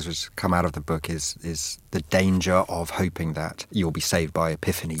of the things which come out of the book is the danger of hoping that you'll be saved by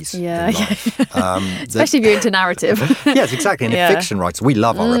epiphanies in life. Especially if you're into narrative. Yes, exactly. And fiction writers, we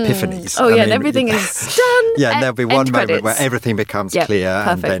love our epiphanies. Oh, and everything is done. Yeah, and there'll be one moment credits. where everything becomes clear,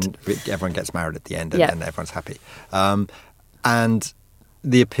 perfect. and then everyone gets married at the end, and everyone's happy. And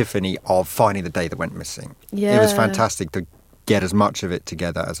the epiphany of finding the day that went missing. Yeah. It was fantastic to get as much of it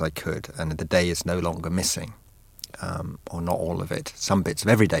together as I could, and the day is no longer missing. Or not all of it. Some bits of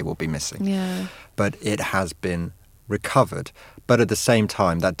every day will be missing. Yeah. But it has been recovered. But at the same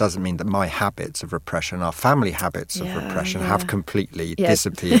time, that doesn't mean that my habits of repression, our family habits of repression, have completely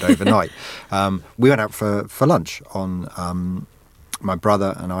disappeared overnight. We went out for lunch on my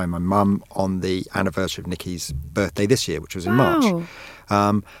brother and I and my mum on the anniversary of Nicky's birthday this year, which was in March.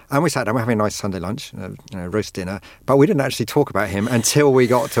 And we sat down, we're having a nice Sunday lunch, roast dinner, but we didn't actually talk about him until we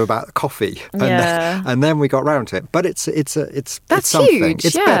got to about coffee, and then we got round to it. But it's something. Huge.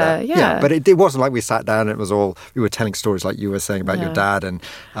 It's better. Yeah. But it wasn't like we sat down and it was all, we were telling stories like you were saying about your dad, and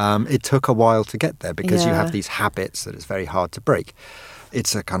it took a while to get there because you have these habits that it's very hard to break.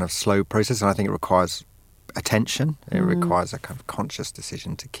 It's a kind of slow process, and I think it requires attention. It requires a kind of conscious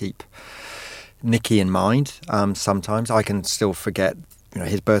decision to keep Nicky in mind. Sometimes I can still forget,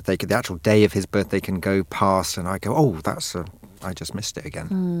 his birthday, the actual day of his birthday can go past and I go, I just missed it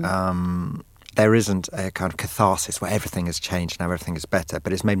again. There isn't a kind of catharsis where everything has changed, now everything is better,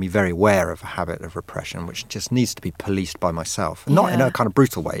 but it's made me very aware of a habit of repression which just needs to be policed by myself. Not in a kind of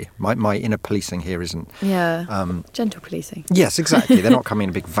brutal way. My inner policing here isn't... gentle policing. Yes, exactly. They're not coming in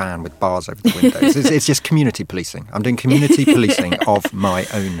a big van with bars over the windows. It's just community policing. I'm doing community policing of my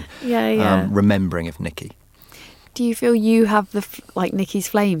own remembering of Nicky. Do you feel you have Nicky's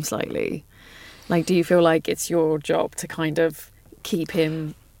flame slightly? Like, do you feel like it's your job to kind of keep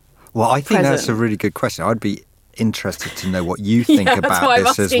him... Well, I think that's a really good question. I'd be interested to know what you think about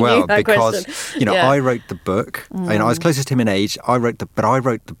this as well, because I wrote the book. I was closest to him in age. I wrote the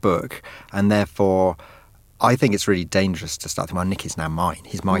book, and therefore I think it's really dangerous to start thinking, well, Nicky's now mine.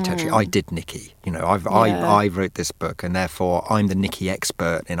 He's my territory. I did Nicky. I wrote this book, and therefore I'm the Nicky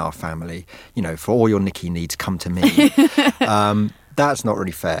expert in our family. For all your Nicky needs, come to me. That's not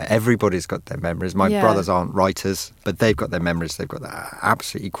really fair. Everybody's got their memories. My brothers aren't writers, but they've got their memories. They've got that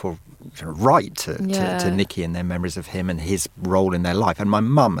absolute equal right to Nicky and their memories of him and his role in their life. And my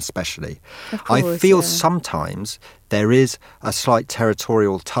mum especially. Of course, I feel sometimes there is a slight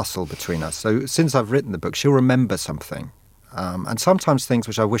territorial tussle between us. So since I've written the book, she'll remember something. And sometimes things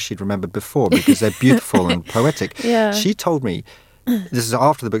which I wish she'd remembered before because they're beautiful and poetic. She told me, this is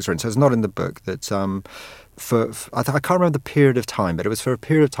after the book's written, so it's not in the book, that... I can't remember the period of time, but it was for a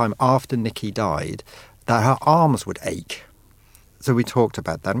period of time after Nicky died that her arms would ache. So we talked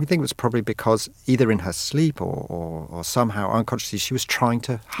about that, and we think it was probably because either in her sleep or somehow unconsciously she was trying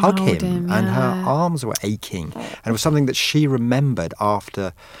to hug him and her arms were aching. And it was something that she remembered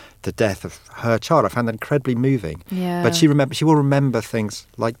after the death of her child. I found that incredibly moving. But she will remember things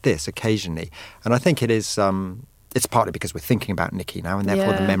like this occasionally. And I think it is... it's partly because we're thinking about Nicky now, and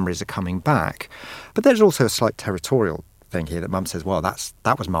therefore the memories are coming back. But there's also a slight territorial thing here that Mum says, well,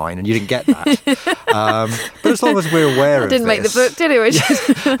 that was mine, and you didn't get that. But as long as we're aware of this... didn't make the book, did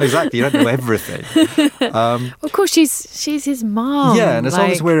it? Exactly, you don't know everything. Of course, she's his mum. Yeah, and as long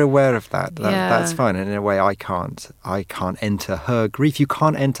as we're aware of that's fine. And in a way, I can't enter her grief. You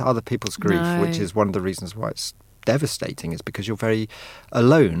can't enter other people's grief, which is one of the reasons why it's devastating, is because you're very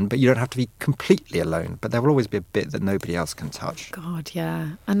alone, but you don't have to be completely alone. But there will always be a bit that nobody else can touch. God,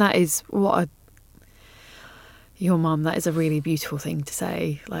 yeah. And that is your mum, that is a really beautiful thing to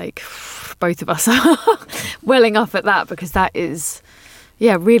say. Like, both of us are welling up at that, because that is,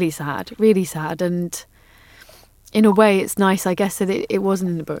 really sad. And in a way, it's nice, I guess, that it wasn't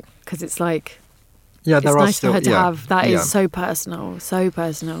in the book, because it's like, it's nice for her to have. That is so personal.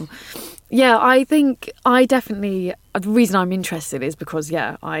 Yeah, I think the reason I'm interested is because,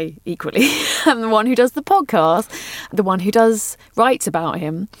 I equally am the one who does the podcast, the one who writes about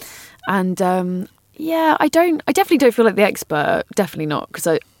him. And, I definitely don't feel like the expert, definitely not,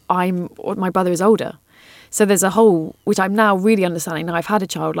 because my brother is older. So there's a whole, which I'm now really understanding. Now I've had a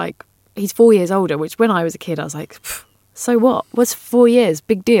child, like, he's 4 years older, which when I was a kid, I was like, so what? What's 4 years?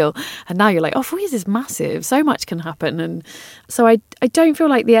 Big deal. And now you're like, 4 years is massive. So much can happen. And so I don't feel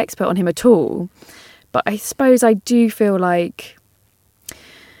like the expert on him at all. But I suppose I do feel like...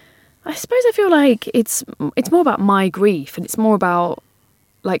 I feel like it's more about my grief, and it's more about,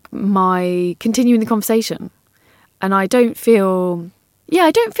 like, my continuing the conversation. And I don't feel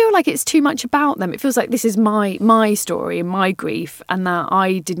like it's too much about them. It feels like this is my story and my grief, and that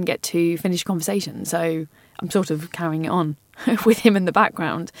I didn't get to finish conversation. So I'm sort of carrying it on with him in the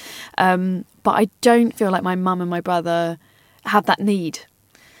background. But I don't feel like my mum and my brother have that need.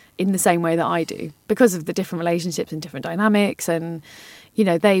 in the same way that I do, because of the different relationships and different dynamics. And, you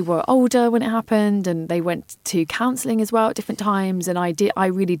know, they were older when it happened, and they went to counselling as well at different times. And I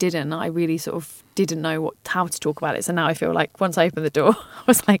really sort of didn't know how to talk about it. So now I feel like once I opened the door, I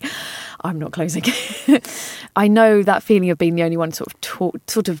was like, I'm not closing it. I know that feeling of being the only one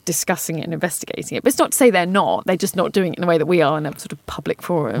sort of discussing it and investigating it. But it's not to say they're not. They're just not doing it in the way that we are in a sort of public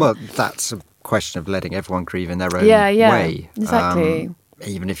forum. Well, that's a question of letting everyone grieve in their own way. Exactly.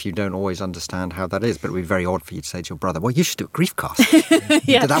 Even if you don't always understand how that is. But it would be very odd for you to say to your brother, well, you should do a grief cast.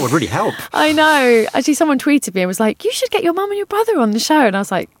 Yeah. That would really help. I know. Actually, someone tweeted me and was like, you should get your mum and your brother on the show. And I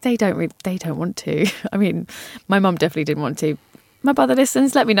was like, they don't want to. I mean, my mum definitely didn't want to. My brother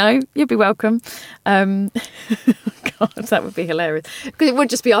listens, let me know. You'd be welcome. God, that would be hilarious. Because it would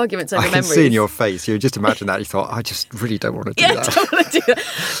just be arguments over memories. I can see in your face, you just imagine that. You thought, I just really don't want to do that. I don't want to do that.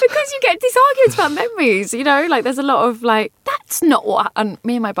 Because you get these arguments about memories, you know, like there's a lot of like, that's not what, and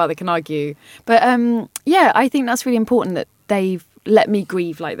me and my brother can argue. But I think that's really important that they've let me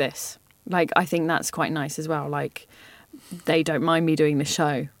grieve like this. Like, I think that's quite nice as well. Like, they don't mind me doing the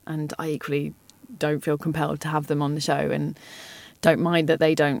show, and I equally don't feel compelled to have them on the show, and don't mind that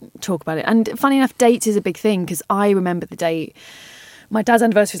they don't talk about it. And funny enough, dates is a big thing, because I remember the date. My dad's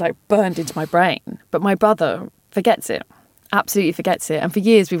anniversary is like burned into my brain, but my brother forgets it, absolutely forgets it. And for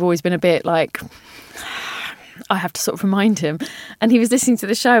years, we've always been a bit like, I have to sort of remind him. And he was listening to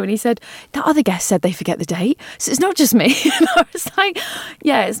the show and he said, that other guest said they forget the date, so it's not just me. And I was like,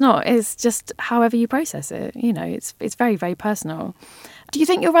 yeah, it's not. It's just however you process it. You know, it's very, very personal. Do you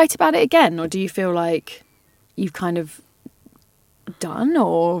think you'll write about it again, or do you feel like you've kind of done,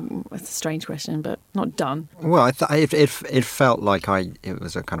 or it's a strange question, but not done? Well, it felt like it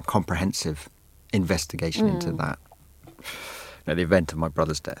was a kind of comprehensive investigation into that, the event of my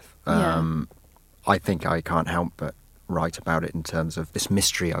brother's death. I think I can't help but write about it in terms of this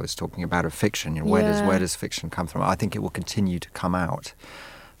mystery I was talking about of fiction. You know, where does fiction come from? I think it will continue to come out.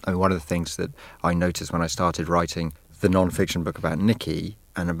 I mean, one of the things that I noticed when I started writing the non-fiction book about Nikki,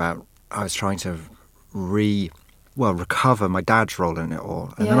 I was trying to recover my dad's role in it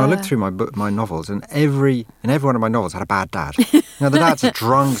all. And then I looked through my novels, and every one of my novels had a bad dad. You know, the dads are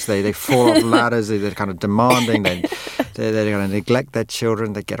drunks, they fall off ladders, they're kind of demanding, they're going to neglect their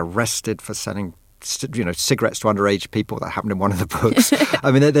children, they get arrested for selling cigarettes to underage people. That happened in one of the books. I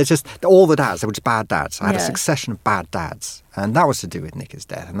mean, they're just, all the dads, they were just bad dads. I had a succession of bad dads. And that was to do with Nikki's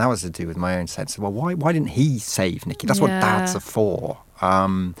death. And that was to do with my own sense of, well, why didn't he save Nikki? That's what dads are for.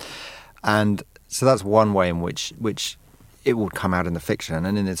 And so that's one way in which it would come out in the fiction.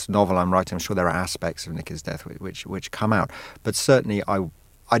 And in this novel I'm writing, I'm sure there are aspects of Nikki's death which come out. But certainly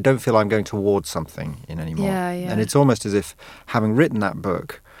I don't feel I'm going towards something in anymore. And it's almost as if, having written that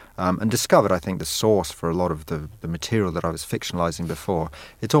book, and discovered, I think, the source for a lot of the material that I was fictionalising before,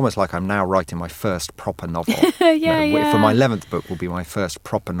 it's almost like I'm now writing my first proper novel. For my 11th book will be my first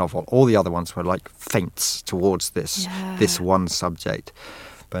proper novel. All the other ones were like feints towards this one subject.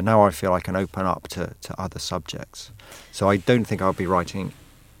 But now I feel I can open up to other subjects. So I don't think I'll be writing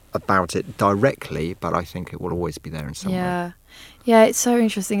about it directly, but I think it will always be there in some way. Yeah, it's so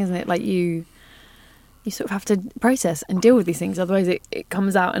interesting, isn't it? Like you sort of have to process and deal with these things. Otherwise it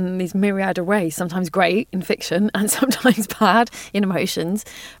comes out in these myriad of ways, sometimes great in fiction and sometimes bad in emotions.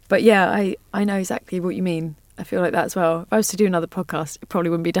 But yeah, I know exactly what you mean. I feel like that as well. If I was to do another podcast, it probably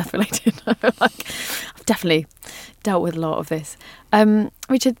wouldn't be death related. I feel like I've definitely dealt with a lot of this.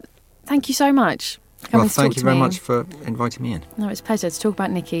 Richard, thank you so much. Well, thank you very much for inviting me in. No, it's a pleasure to talk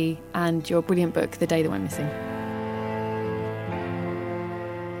about Nikki and your brilliant book, The Day That Went Missing.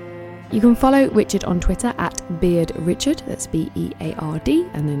 You can follow Richard on Twitter at BeardRichard, that's BeARD,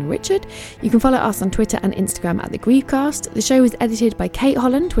 and then Richard. You can follow us on Twitter and Instagram at The Griefcast. The show was edited by Kate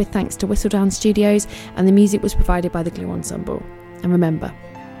Holland with thanks to Whistledown Studios, and the music was provided by The Glue Ensemble. And remember,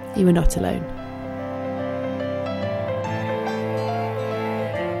 you are not alone.